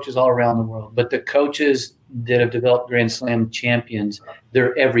have coaches all around the world, but the coaches that have developed Grand Slam champions,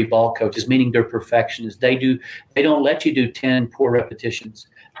 they're every ball coaches, meaning they're perfectionists. They don't let you do 10 poor repetitions.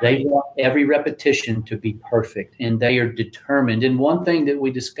 They want every repetition to be perfect, and they are determined. And one thing that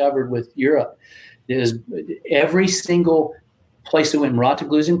we discovered with Europe is every single place that went,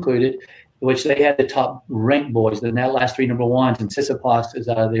 Mouratoglou included, which they had the top ranked boys, and that last three number ones, and Tsitsipas is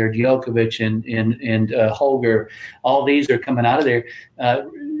out of there, Djokovic and Holger, all these are coming out of there.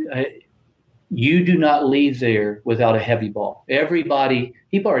 You do not leave there without a heavy ball.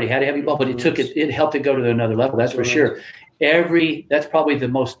 People already had a heavy ball, but it helped it go to another level. That's for sure. That's probably the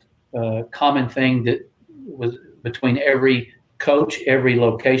most common thing that was between every coach, every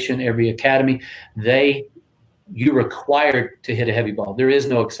location, every academy. You're required to hit a heavy ball. There is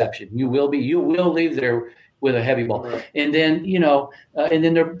no exception. You will leave there with a heavy ball. Right. And then, and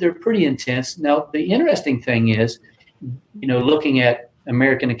then they're pretty intense. Now, the interesting thing is, looking at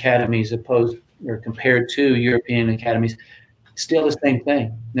American academies compared to European academies, still the same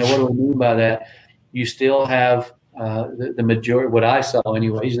thing. Now, what do I mean by that? You still have the majority, what I saw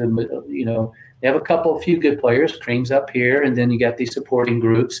anyways, they have a few good players, Cream's up here, and then you got these supporting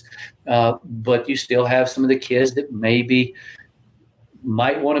groups. But you still have some of the kids that maybe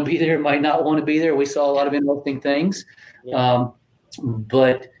might want to be there, might not want to be there. We saw a lot of interesting things. Yeah.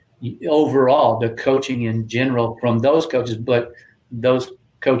 But overall, the coaching in general from those coaches,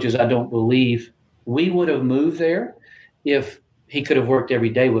 I don't believe we would have moved there if he could have worked every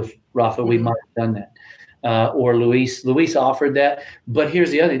day with Rafa. We might have done that. Or Luis. Luis offered that. But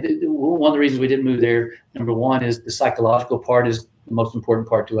here's the other. One of the reasons we didn't move there, number one, is the psychological part is the most important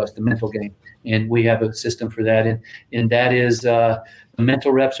part to us, the mental game. And we have a system for that. And that is the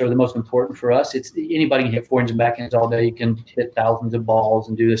mental reps are the most important for us. It's anybody can hit forehands and backhands all day. You can hit thousands of balls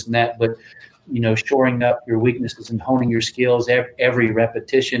and do this and that. But, shoring up your weaknesses and honing your skills every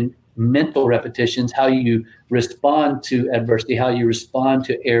repetition, mental repetitions, how you respond to adversity, how you respond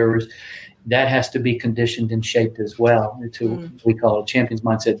to errors, that has to be conditioned and shaped as well into we call it champion's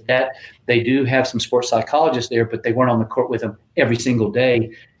mindset. That they do have some sports psychologists there, but they weren't on the court with them every single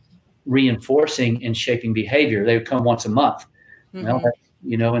day, reinforcing and shaping behavior. They would come once a month,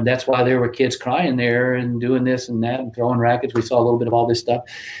 and that's why there were kids crying there and doing this and that and throwing rackets. We saw a little bit of all this stuff.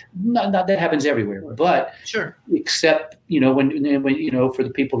 Not that happens everywhere, but sure. Except when for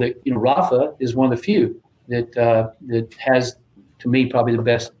the people that Rafa is one of the few that has, to me, probably the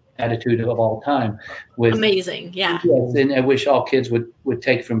best attitude of all time. Amazing, yeah. Yes, and I wish all kids would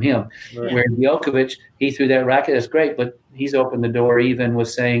take from him. Right. Where Djokovic, he threw that racket, that's great, but he's opened the door even with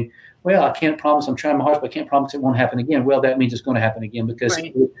saying, well, I can't promise, I'm trying my hardest, but I can't promise it won't happen again. Well, that means it's going to happen again because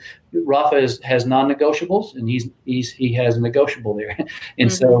Rafa has non-negotiables and he has a negotiable there.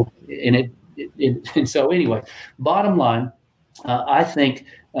 And so anyway, bottom line, I think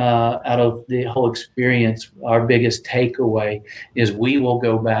out of the whole experience, our biggest takeaway is we will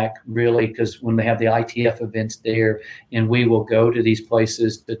go back really, because when they have the ITF events there, and we will go to these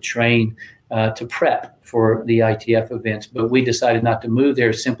places to train, to prep for the ITF events. But we decided not to move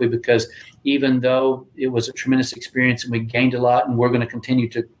there simply because even though it was a tremendous experience and we gained a lot and we're going to continue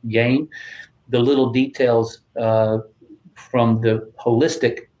to gain, the little details from the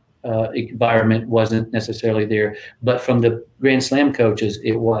holistic environment wasn't necessarily there, but from the Grand Slam coaches,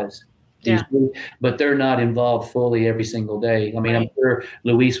 it was. Yeah. But they're not involved fully every single day. I mean, I'm sure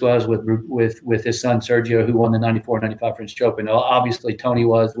Luis was with his son Sergio, who won the 94-95 French Open. Obviously, Tony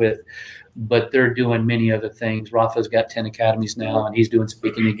was but they're doing many other things. Rafa's got 10 academies now, and he's doing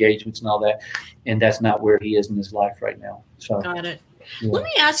speaking engagements and all that, and that's not where he is in his life right now. So got it. Yeah. Let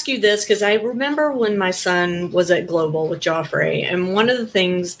me ask you this, because I remember when my son was at Global with Joffrey, and one of the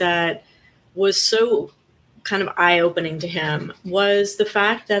things that was so kind of eye-opening to him was the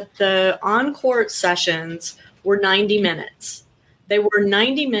fact that the on-court sessions were 90 minutes. They were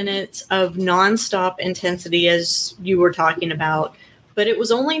 90 minutes of nonstop intensity, as you were talking about, but it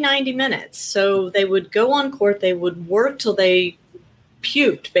was only 90 minutes. So they would go on court, they would work till they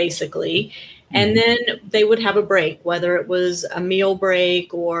puked, basically, and then they would have a break, whether it was a meal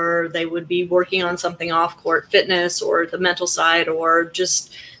break or they would be working on something off-court, fitness or the mental side, or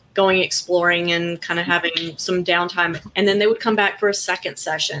just going exploring and kind of having some downtime. And then they would come back for a second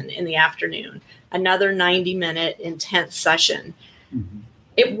session in the afternoon, another 90-minute intense session. Mm-hmm.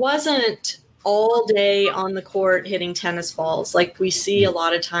 It wasn't all day on the court hitting tennis balls like we see a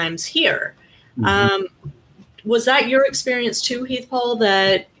lot of times here. Mm-hmm. Was that your experience too, Heath Paul,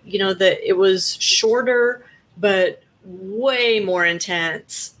 that, that it was shorter but way more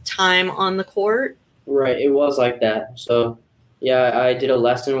intense time on the court? Right, it was like that. So, yeah, I did a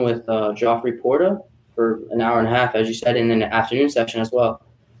lesson with Joffrey Porta for an hour and a half, as you said, in an afternoon session as well.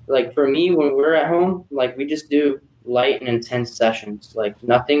 Like, for me, when we're at home, like, we just do light and intense sessions, like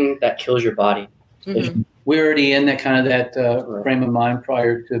nothing that kills your body. Mm-hmm. We're already in that frame of mind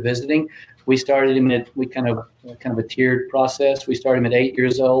prior to visiting. We started him kind of a tiered process. We started him at 8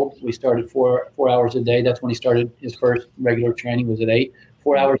 years old. We started 4 hours a day. That's when he started his first regular training, was at 8,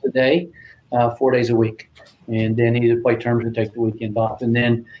 4 hours a day, 4 days a week. And then he either play terms or take the weekend off. And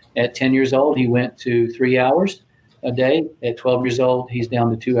then at 10 years old, he went to 3 hours a day. At 12 years old, he's down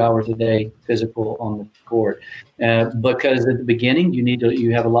to 2 hours a day physical on the court. Because at the beginning,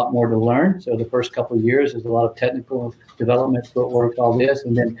 you have a lot more to learn. So the first couple of years is a lot of technical development, footwork, all this.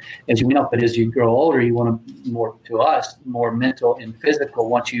 And then as you grow older, you want more mental and physical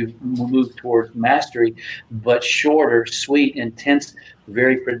once you move towards mastery, but shorter, sweet, intense,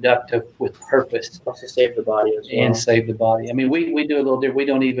 very productive with purpose. Also save the body as well. And save the body. I mean, we do a little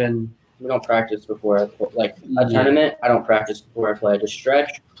different. We don't practice before I play. Like a tournament, I don't practice before I play. I just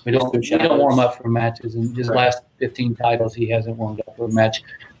stretch. We don't warm up for matches. And his last 15 titles, he hasn't warmed up for a match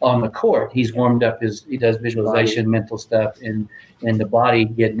on the court. He's warmed up he does visualization, mental stuff, and the body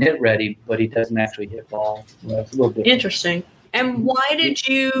getting it ready, but he doesn't actually hit balls. It's a little different. Interesting. And why did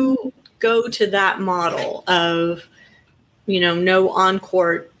you go to that model of, no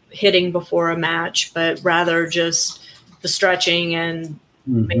on-court hitting before a match, but rather just the stretching and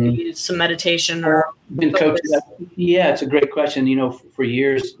maybe some meditation or it's a great question. For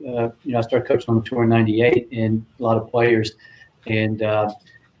years, I started coaching on the tour in '98 and a lot of players. And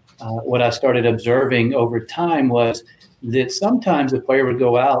what I started observing over time was that sometimes the player would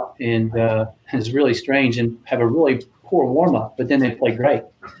go out and it's really strange and have a really poor warm-up, but then they play great.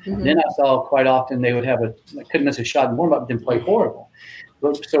 Mm-hmm. Then I saw quite often they would couldn't miss a shot in warm-up, then play horrible.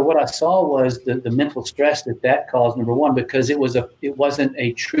 So what I saw was the mental stress that caused, number one, because it wasn't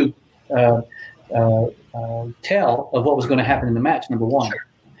a true tell of what was going to happen in the match, number one. Sure.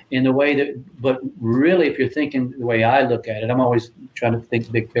 In the way but really, if you're thinking the way I look at it, I'm always trying to think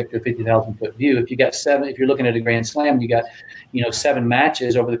big picture, 50,000 foot view. If you're looking at a Grand Slam, you got, 7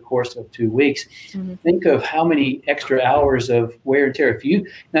 matches over the course of 2 weeks. Mm-hmm. Think of how many extra hours of wear and tear. We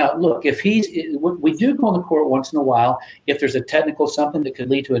do go on the court once in a while if there's a technical something that could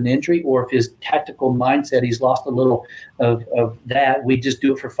lead to an injury, or if his tactical mindset, he's lost a little of that, we just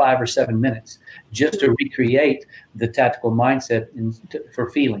do it for 5 or 7 minutes just to recreate the tactical mindset for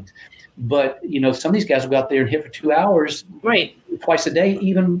feelings. But, some of these guys will go out there and hit for 2 hours, right, twice a day,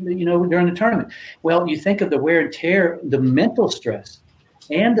 even, during the tournament. Well, you think of the wear and tear, the mental stress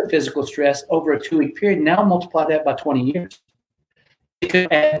and the physical stress over a 2-week period. Now multiply that by 20 years. It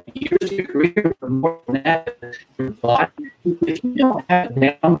could add years to your career or more than that. Your body, if you don't have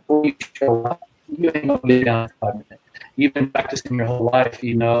it down before you show up, you ain't going to get down in 5 minutes. You've been practicing your whole life,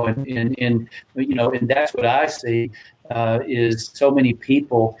 and that's what I see is so many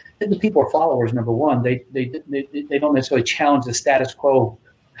people. The people are followers. Number one, they don't necessarily challenge the status quo.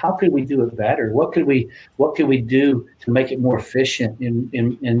 How could we do it better? What could we do to make it more efficient?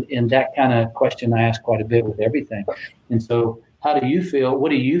 In that kind of question, I ask quite a bit with everything. And so, how do you feel? What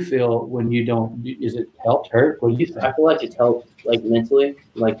do you feel when you don't? Is it helped, hurt? What do you think? I feel like it's helped, like mentally,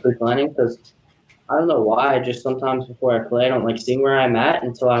 like pre-planning, because I don't know why. Just sometimes before I play, I don't like seeing where I'm at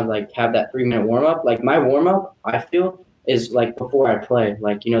until I like have that 3-minute warm up. Like my warm up, I feel is like before I play,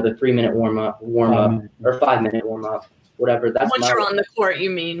 like the 3-minute warm up or 5-minute warm up, whatever. That's once you're on the court, you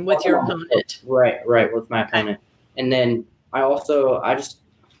mean with your opponent? Right, with my opponent. And then I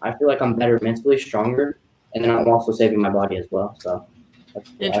feel like I'm better mentally, stronger, and then I'm also saving my body as well. So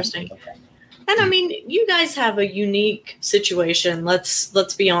that's interesting. And I mean, you guys have a unique situation.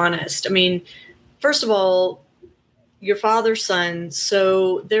 Let's be honest. I mean, first of all, your father's son.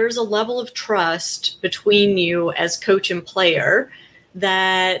 So there's a level of trust between you as coach and player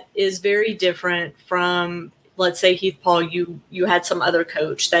that is very different from, let's say, Heath Paul, you had some other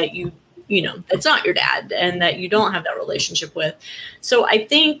coach that you know, that's not your dad and that you don't have that relationship with. So I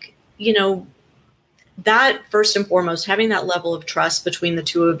think, you know, that first and foremost, having that level of trust between the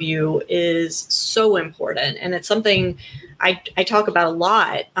two of you is so important. And it's something I talk about a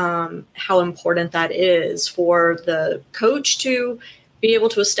lot, how important that is for the coach to be able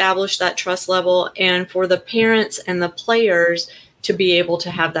to establish that trust level, and for the parents and the players to be able to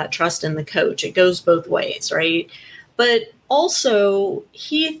have that trust in the coach. It goes both ways, right? But also,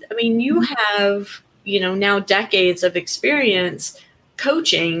 Heath, I mean, you have, you know, now decades of experience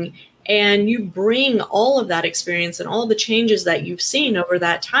coaching, and you bring all of that experience and all the changes that you've seen over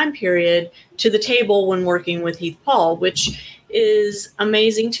that time period to the table when working with Heath Paul, which is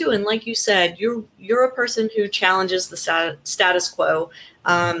amazing too. And like you said, you're a person who challenges the status quo.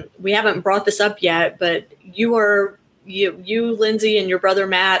 We haven't brought this up yet, but you, Lindsay, and your brother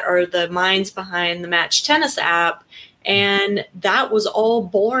Matt are the minds behind the Match Tennis app. And that was all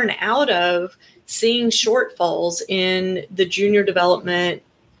born out of seeing shortfalls in the junior development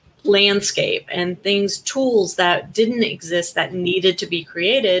landscape and tools that didn't exist that needed to be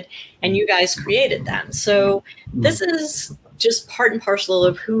created, and you guys created them. So this is just part and parcel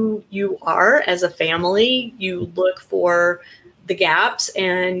of who you are as a family. You look for the gaps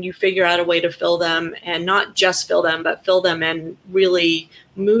and you figure out a way to fill them, and not just fill them, but fill them and really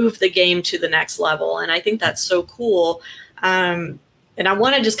move the game to the next level. And I think that's so cool. And I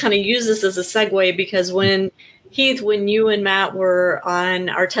want to just kind of use this as a segue, because when you and Matt were on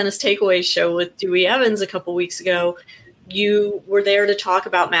our Tennis Takeaway show with Dewey Evans a couple weeks ago, you were there to talk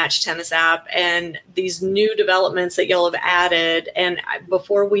about Match Tennis app and these new developments that y'all have added. And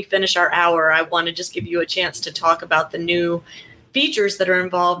before we finish our hour, I want to just give you a chance to talk about the new features that are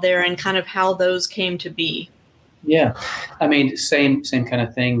involved there and kind of how those came to be. Yeah, I mean, same kind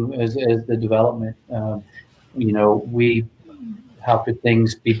of thing as the development. You know, how could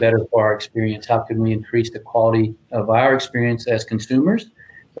things be better for our experience? How can we increase the quality of our experience as consumers?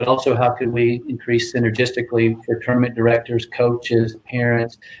 But also, how could we increase synergistically for tournament directors, coaches,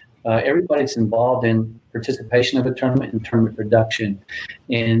 parents, everybody that's involved in participation of a tournament and tournament production?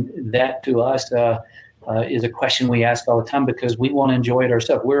 And that, to us, is a question we ask all the time, because we want to enjoy it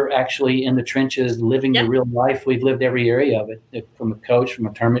ourselves. We're actually in the trenches, living the real life. We've lived every area of it, from a coach, from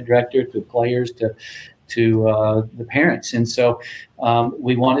a tournament director, to players, to the parents. And so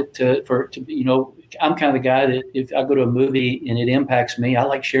we wanted to you know, I'm kind of the guy that if I go to a movie and it impacts me, I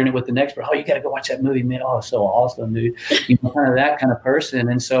like sharing it with the next person. Oh, you got to go watch that movie, man. Oh, it's so awesome, dude. You know, kind of that kind of person.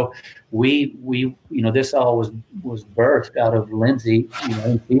 And so we you know, this all was birthed out of Lindsay. You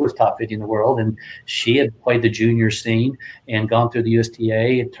know, she was top 50 in the world, and she had played the junior scene and gone through the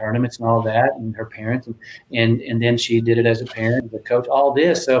USTA and tournaments and all that, and her parents, and then she did it as a parent, as a coach, all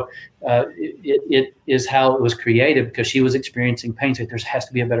this. So it is how it was created, because she was experiencing pain. So there has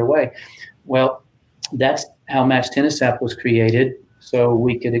to be a better way. Well, that's how Match Tennis app was created, so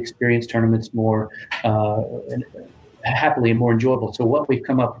we could experience tournaments more happily and more enjoyable. So what we've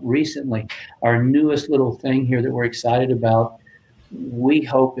come up recently, our newest little thing here that we're excited about, we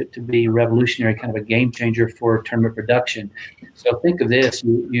hope it to be revolutionary, kind of a game changer for tournament production. So think of this: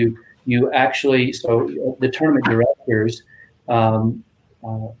 you actually, so the tournament directors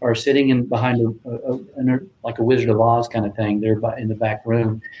are sitting behind like a Wizard of Oz kind of thing. They're in the back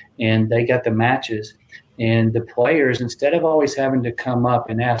room, and they got the matches. And the players, instead of always having to come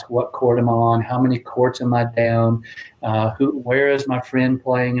up and ask, what court am I on? How many courts am I down? Where is my friend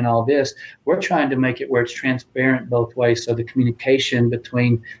playing and all this? We're trying to make it where it's transparent both ways. So the communication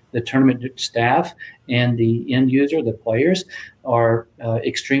between the tournament staff and the end user, the players, are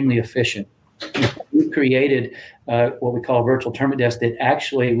extremely efficient. We've created what we call a virtual tournament desk that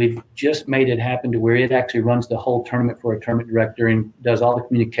actually we've just made it happen to where it actually runs the whole tournament for a tournament director and does all the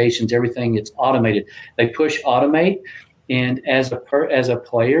communications, everything. It's automated. They push automate, and as a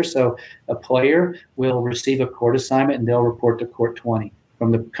player, so a player will receive a court assignment and they'll report to court 20.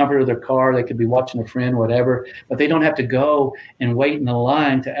 From the comfort of their car, they could be watching a friend, whatever, but they don't have to go and wait in the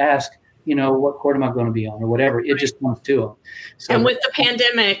line to ask, you know, what court am I going to be on or whatever. It just comes to them. So, and with the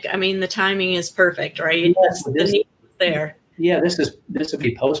pandemic, I mean, the timing is perfect, right? Yes, the need is there. Yeah, this will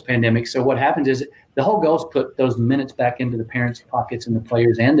be post-pandemic. So what happens is the whole goal is put those minutes back into the parents' pockets and the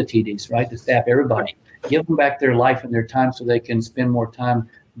players and the TDs, right? The staff, everybody. Right. Give them back their life and their time so they can spend more time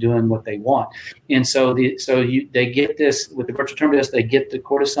doing what they want. And so they get this with the virtual tournament desk. They get the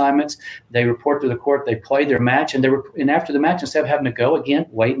court assignments. They report to the court. They play their match, and and after the match, instead of having to go again,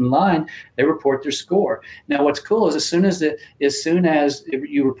 wait in line, they report their score. Now, what's cool is as soon as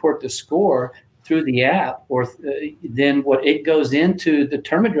you report the score through the app, then what it goes into the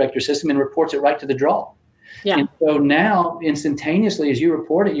tournament director system and reports it right to the draw. Yeah. And so now, instantaneously, as you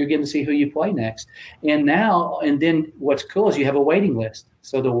report it, you're getting to see who you play next. And then what's cool is you have a waiting list.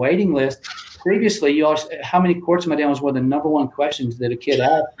 So the waiting list, previously, how many courts am I down was one of the number one questions that a kid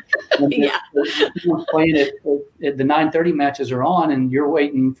asked. Yeah. You're playing at the 9:30 matches are on, and you're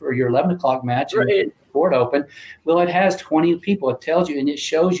waiting for your 11 o'clock match. Right. And court open. Well, it has 20 people. It tells you, and it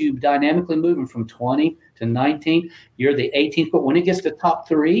shows you dynamically moving from 20 to 19. You're the 18th. But when it gets to top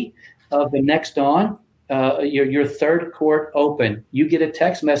 3 of the next on, your third court open, you get a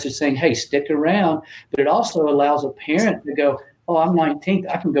text message saying, hey, stick around. But it also allows a parent to go, oh, I'm 19th.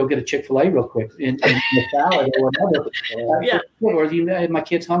 I can go get a Chick-fil-A real quick in the salad or whatever. Or my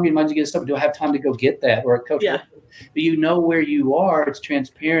kid's hungry. You might just get stuff. Do I have time to go get that? Or a coach. Yeah. But you know where you are. It's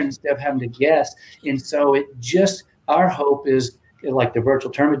transparent instead of having to guess. And so our hope is, like the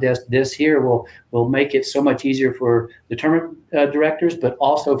virtual tournament desk, this here will make it so much easier for the tournament directors, but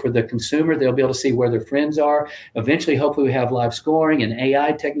also for the consumer. They'll be able to see where their friends are. Eventually, hopefully, we have live scoring and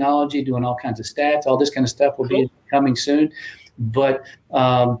AI technology doing all kinds of stats. All this kind of stuff will be coming soon. But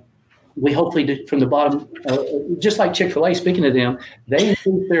we hopefully do from the bottom, just like Chick-fil-A, speaking to them, they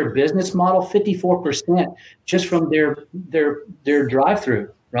increased their business model 54% just from their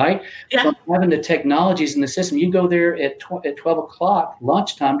drive-through. Right? Yeah. From having the technologies in the system, you go there at 12 o'clock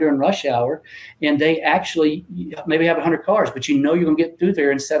lunchtime during rush hour, and they actually maybe have 100 cars, but you're going to get through there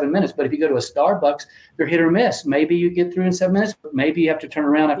in 7 minutes. But if you go to a Starbucks, they're hit or miss. Maybe you get through in 7 minutes, but maybe you have to turn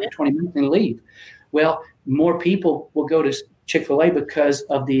around after 20 minutes and leave. Well, more people will go to Chick-fil-A because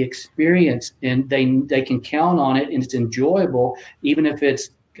of the experience, and they can count on it, and it's enjoyable. Even if it's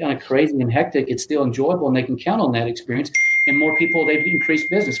kind of crazy and hectic, it's still enjoyable, and they can count on that experience. And more people, they've increased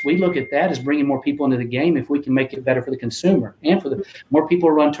business. We look at that as bringing more people into the game if we can make it better for the consumer. And for the more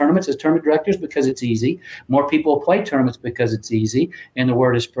people run tournaments as tournament directors because it's easy. More people play tournaments because it's easy, and the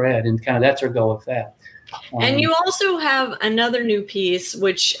word is spread. And kind of that's our goal with that. And you also have another new piece,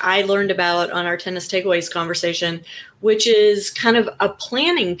 which I learned about on our Tennis Takeaways conversation, which is kind of a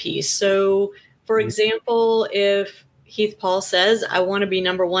planning piece. So, for example, if Heath Paul says, I want to be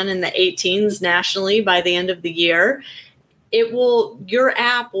number 1 in the 18s nationally by the end of the year, your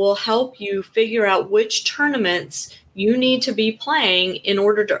app will help you figure out which tournaments you need to be playing in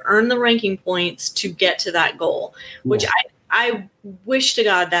order to earn the ranking points to get to that goal, which I wish to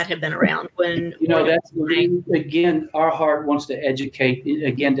God that had been around when. That's again, our heart wants to educate,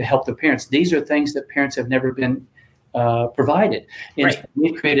 again, to help the parents. These are things that parents have never been provided. And so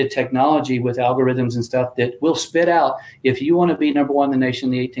we created technology with algorithms and stuff that will spit out, if you want to be number 1 in the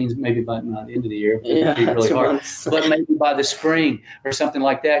nation in the 18s, maybe by not the end of the year, it'd be really hard, but maybe by the spring or something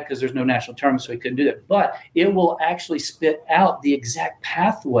like that, because there's no national tournament, so we couldn't do that. But it will actually spit out the exact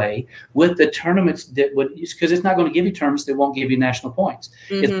pathway with the tournaments that would, because it's not going to give you tournaments that won't give you national points.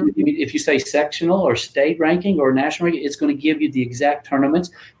 Mm-hmm. If you say sectional or state ranking or national ranking, it's going to give you the exact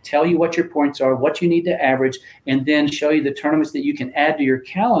tournaments, tell you what your points are, what you need to average, and then show you the tournaments that you can add to your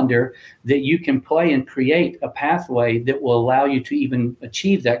calendar that you can play and create a pathway that will allow you to even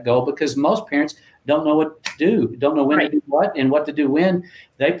achieve that goal, because most parents don't know what to do, don't know when to do what and what to do when.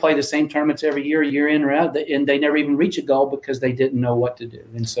 They play the same tournaments every year in or out, and they never even reach a goal because they didn't know what to do.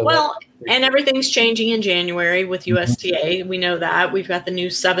 And so, and everything's changing in January with USTA. We know that. We've got the new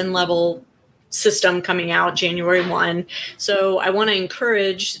 7-level system coming out January 1. So I want to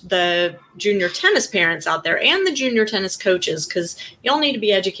encourage the junior tennis parents out there and the junior tennis coaches, because y'all need to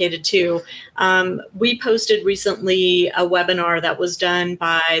be educated too. We posted recently a webinar that was done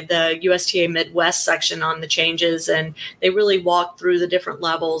by the USTA Midwest section on the changes, and they really walked through the different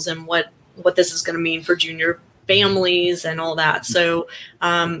levels and what this is going to mean for junior families and all that. So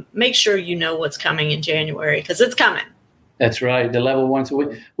make sure you know what's coming in January, because it's coming. That's right. The level 1. So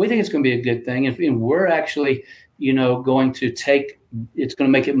we think it's going to be a good thing. And we're actually, going to it's going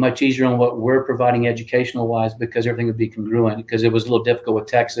to make it much easier on what we're providing educational wise, because everything would be congruent, because it was a little difficult with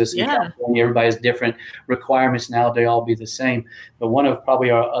Texas and California. Everybody has different requirements. Now they all be the same. But one of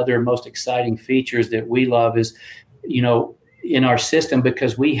probably our other most exciting features that we love is, in our system,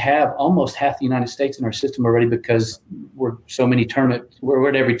 because we have almost half the United States in our system already, because we're so many we're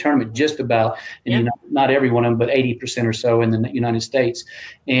at every tournament just about, and not every one of them, but 80% or so in the United States.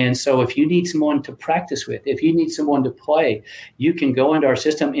 And so if you need someone to practice with, if you need someone to play, you can go into our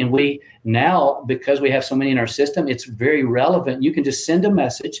system. And we now, because we have so many in our system, it's very relevant. You can just send a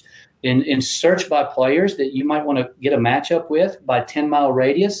message and search by players that you might want to get a matchup with by 10-mile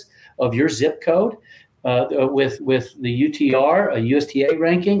radius of your zip code. With the UTR, a USTA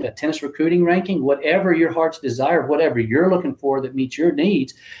ranking, a tennis recruiting ranking, whatever your heart's desire, whatever you're looking for that meets your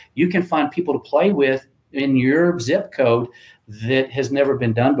needs, you can find people to play with in your zip code that has never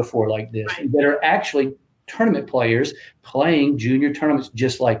been done before like this, that are actually tournament players playing junior tournaments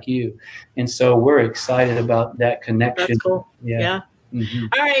just like you. And so we're excited about that connection. That's cool. Yeah. Mm-hmm.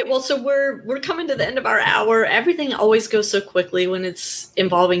 All right. Well, so we're coming to the end of our hour. Everything always goes so quickly when it's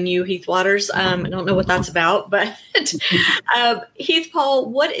involving you, Heath Waters. I don't know what that's about, but Heath Paul,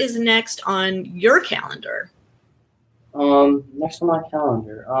 what is next on your calendar? Next on my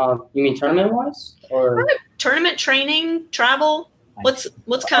calendar. You mean tournament wise, or tournament training, travel?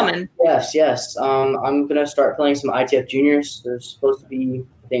 What's coming? Yes. I'm gonna start playing some ITF juniors. There's supposed to be,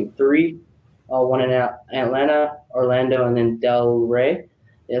 I think, 3. One in Atlanta, Orlando, and then Del Rey.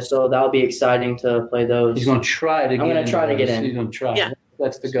 Yeah, so that'll be exciting to play those. He's going to try to get in. I'm going to try to get in. He's going to try. Yeah.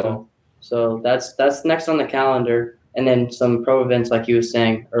 That's the goal. So that's next on the calendar. And then some pro events like you were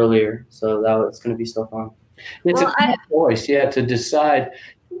saying earlier. So it's going to be so fun. It's a tough choice, to decide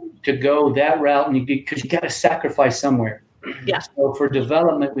to go that route, and because you got to sacrifice somewhere. Yeah. So for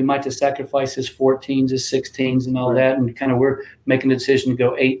development, we might just sacrifice his 14s, his 16s, and all that, and kind of we're making the decision to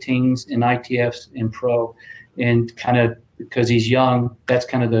go 18s and ITFs and pro, and kind of because he's young, that's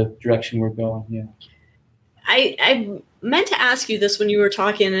kind of the direction we're going. Yeah. I meant to ask you this when you were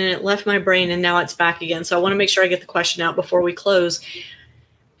talking, and it left my brain, and now it's back again. So I want to make sure I get the question out before we close.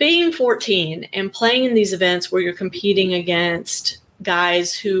 Being 14 and playing in these events where you're competing against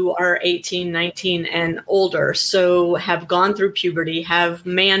guys who are 18, 19 and older, so have gone through puberty, have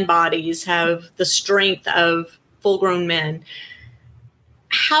man bodies, have the strength of full-grown men.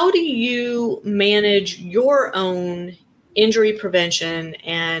 How do you manage your own injury prevention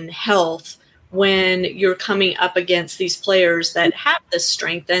and health when you're coming up against these players that have this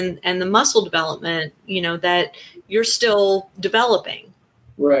strength and the muscle development, that you're still developing?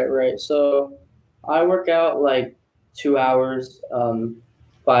 Right. So I work out like 2 hours,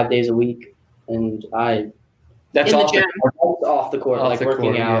 5 days a week, and that's off the court, like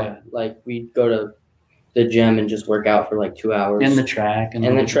working out. Yeah. Like we go to the gym and just work out for like 2 hours. In the track.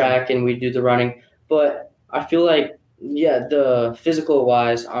 And we do the running. But I feel like, the physical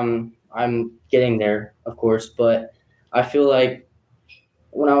wise, I'm getting there, of course. But I feel like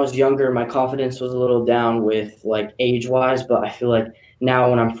when I was younger, my confidence was a little down with like age wise. But I feel like now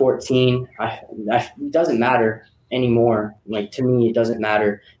when I'm 14, it doesn't matter anymore. Like to me, it doesn't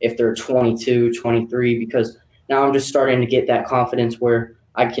matter if they're 22, 23, because now I'm just starting to get that confidence where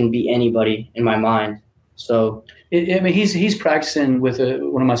I can beat anybody in my mind. So he's practicing with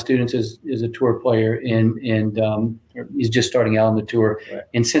one of my students is a tour player, and he's just starting out on the tour. Right.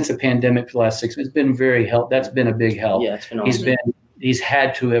 And since the pandemic for the last 6 months, it's been very help. That's been a big help. Yeah, it's been awesome. He's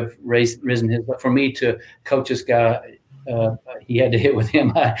had to have risen his. But for me to coach this guy, he had to hit with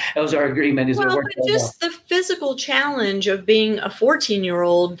him. That was our agreement. But just the physical challenge of being a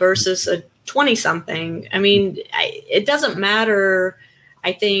 14-year-old versus a 20-something. I mean, it doesn't matter.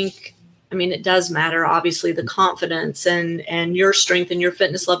 It does matter, obviously, the confidence and your strength and your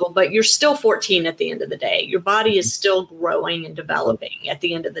fitness level, but you're still 14 at the end of the day. Your body is still growing and developing at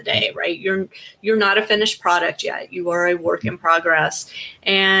the end of the day, right? You're not a finished product yet. You are a work in progress.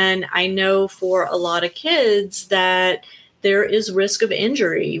 And I know for a lot of kids that there is risk of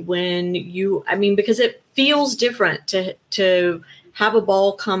injury when because it feels different to have a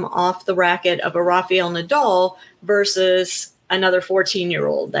ball come off the racket of a Rafael Nadal versus another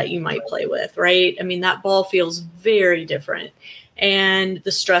 14-year-old that you might play with, right? I mean, that ball feels very different. And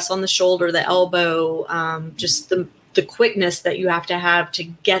the stress on the shoulder, the elbow, just the quickness that you have to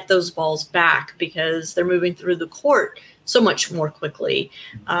get those balls back because they're moving through the court so much more quickly.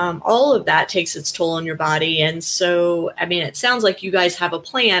 All of that takes its toll on your body. And so, it sounds like you guys have a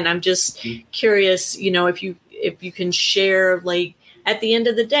plan. I'm just curious, if you can share, like, at the end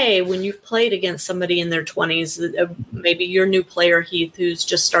of the day, when you've played against somebody in their 20s, maybe your new player, Heath, who's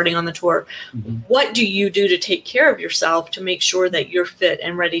just starting on the tour, what do you do to take care of yourself to make sure that you're fit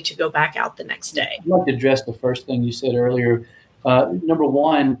and ready to go back out the next day? I'd like to address the first thing you said earlier. Number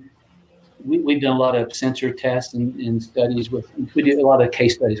one, we've done a lot of sensor tests and studies we did a lot of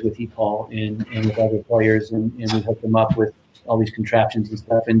case studies with Paul and with other players, and we hooked them up with all these contraptions and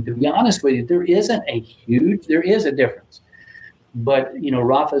stuff. And to be honest with you, there is a difference. But,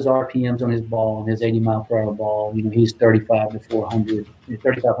 Rafa's RPMs on his ball, his 80-mile-per-hour ball, he's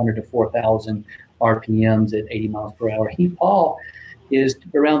 3,500 to 4,000 RPMs at 80 miles per hour. Heath Paul is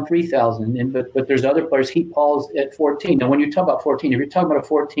around 3,000, but there's other players. Heath Paul's at 14. Now, when you talk about 14, if you're talking about a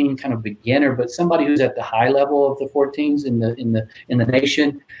 14 kind of beginner, but somebody who's at the high level of the 14s in the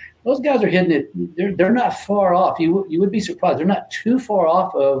nation, those guys are hitting it. They're not far off. You would be surprised. They're not too far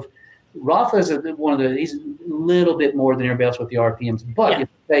off of. Rafa is he's a little bit more than everybody else with the RPMs. But if you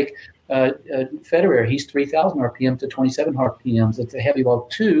take Federer, he's 3,000 RPMs to 27 RPMs. It's a heavy ball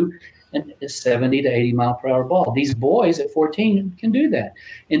too, and a 70 to 80 mile per hour ball. These boys at 14 can do that.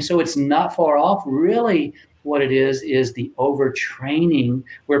 And so it's not far off. Really, what it is the overtraining.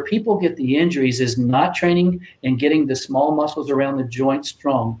 Where people get the injuries is not training and getting the small muscles around the joint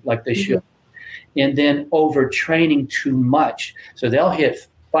strong like they should. And then overtraining too much. So they'll hit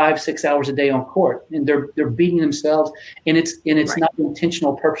 5-6 hours a day on court, and they're beating themselves, and it's not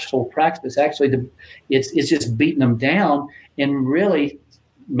intentional, purposeful practice. Actually, it's just beating them down and really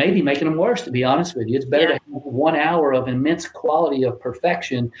maybe making them worse. To be honest with you, it's better to have 1 hour of immense quality of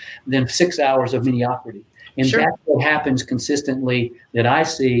perfection than 6 hours of mediocrity. And that's what happens consistently that I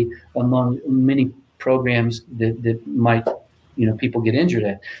see among many programs that might. People get injured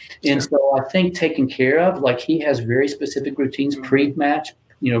at. And so I think taken care of, like he has very specific routines pre-match,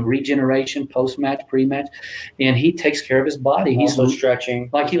 regeneration, post-match, pre-match, and he takes care of his body. He's also stretching.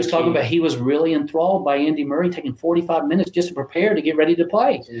 Like he was talking about, he was really enthralled by Andy Murray taking 45 minutes just to prepare to get ready to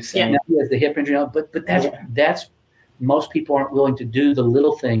play. Now he has the hip injury, but that's most people aren't willing to do the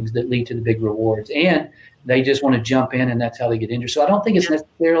little things that lead to the big rewards, and they just want to jump in, and that's how they get injured. So I don't think it's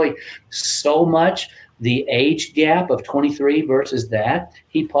necessarily so much the age gap of 23 versus that.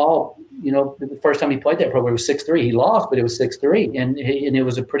 Paul, the first time he played that program was 6'3". He lost, but it was 6'3", and it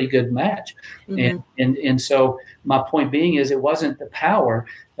was a pretty good match. Mm-hmm. And so my point being is it wasn't the power.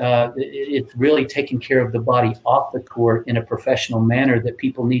 It's really taking care of the body off the court in a professional manner that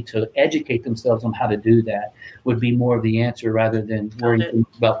people need to educate themselves on how to do that would be more of the answer rather than worrying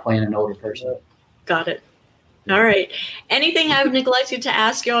about playing an older person. Got it. All right. Anything I've neglected to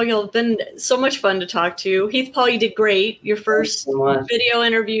ask y'all? Y'all have been so much fun to talk to. Heath Paul, you did great. Your first video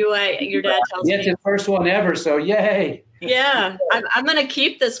interview, your dad tells me. It's his first one ever, so yay. Yeah. I'm going to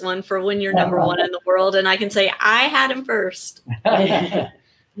keep this one for when you're number one in the world, and I can say I had him first. I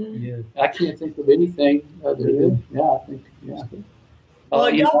can't think of anything other than, I think.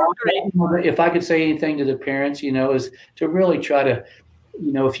 Well, y'all were great. If I could say anything to the parents, is to really try to,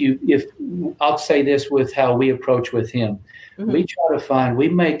 if I'll say this with how we approach with him, we try to we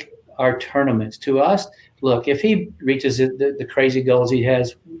make our tournaments to us. Look, if he reaches the crazy goals he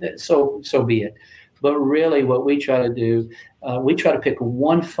has, so be it. But really what we try to do, we try to pick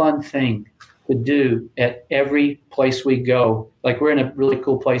one fun thing to do at every place we go. Like we're in a really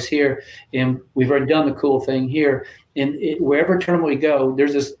cool place here, and we've already done the cool thing here. And wherever tournament we go,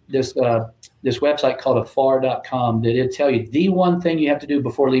 there's this website called afar.com that it'll tell you the one thing you have to do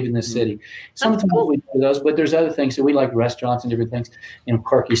before leaving this city. Sometimes we do those, but there's other things. So we like restaurants and different things and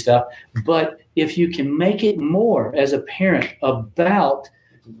quirky stuff. But if you can make it more as a parent about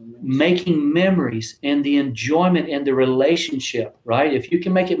making memories and the enjoyment and the relationship, right? If you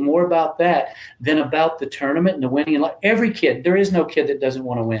can make it more about that than about the tournament and the winning, and like every kid, there is no kid that doesn't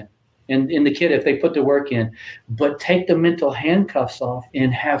want to win. And the kid, if they put the work in, but take the mental handcuffs off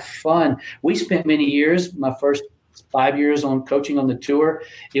and have fun. We spent many years, my first 5 years on coaching on the tour,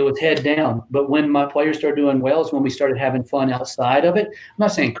 it was head down. But when my players started doing well is when we started having fun outside of it. I'm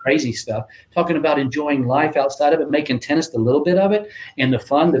not saying crazy stuff, talking about enjoying life outside of it, making tennis the little bit of it and the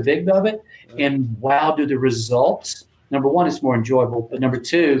fun, the big of it. And wow, do the results. Number one, it's more enjoyable. But number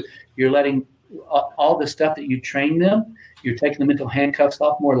two, you're letting all the stuff that you train them, you're taking the mental handcuffs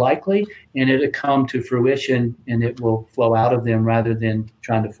off more likely, and it'll come to fruition and it will flow out of them rather than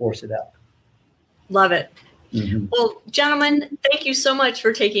trying to force it out. Love it. Mm-hmm. Well, gentlemen, thank you so much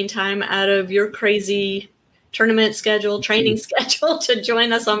for taking time out of your crazy tournament schedule, training schedule to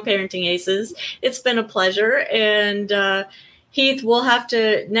join us on Parenting Aces. It's been a pleasure. And Heath, we'll have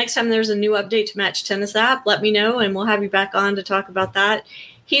to, next time there's a new update to Match Tennis app, let me know and we'll have you back on to talk about that.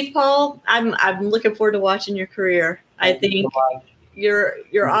 Heath Paul, I'm looking forward to watching your career. I think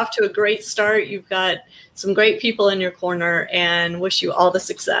you're off to a great start. You've got some great people in your corner and wish you all the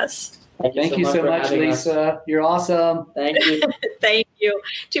success. Thank you so much, Lisa. You're awesome. Thank you. Thank you.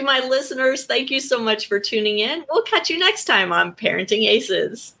 To my listeners, thank you so much for tuning in. We'll catch you next time on Parenting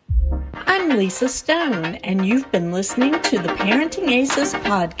Aces. I'm Lisa Stone, and you've been listening to the Parenting Aces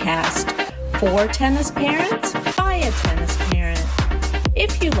podcast. For tennis parents, by a tennis parent?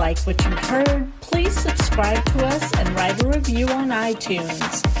 If you like what you heard, please subscribe to us and write a review on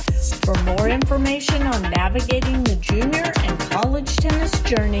iTunes. For more information on navigating the junior and college tennis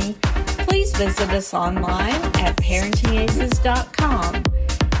journey, please visit us online at parentingaces.com.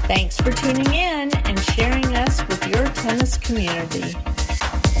 Thanks for tuning in and sharing us with your tennis community.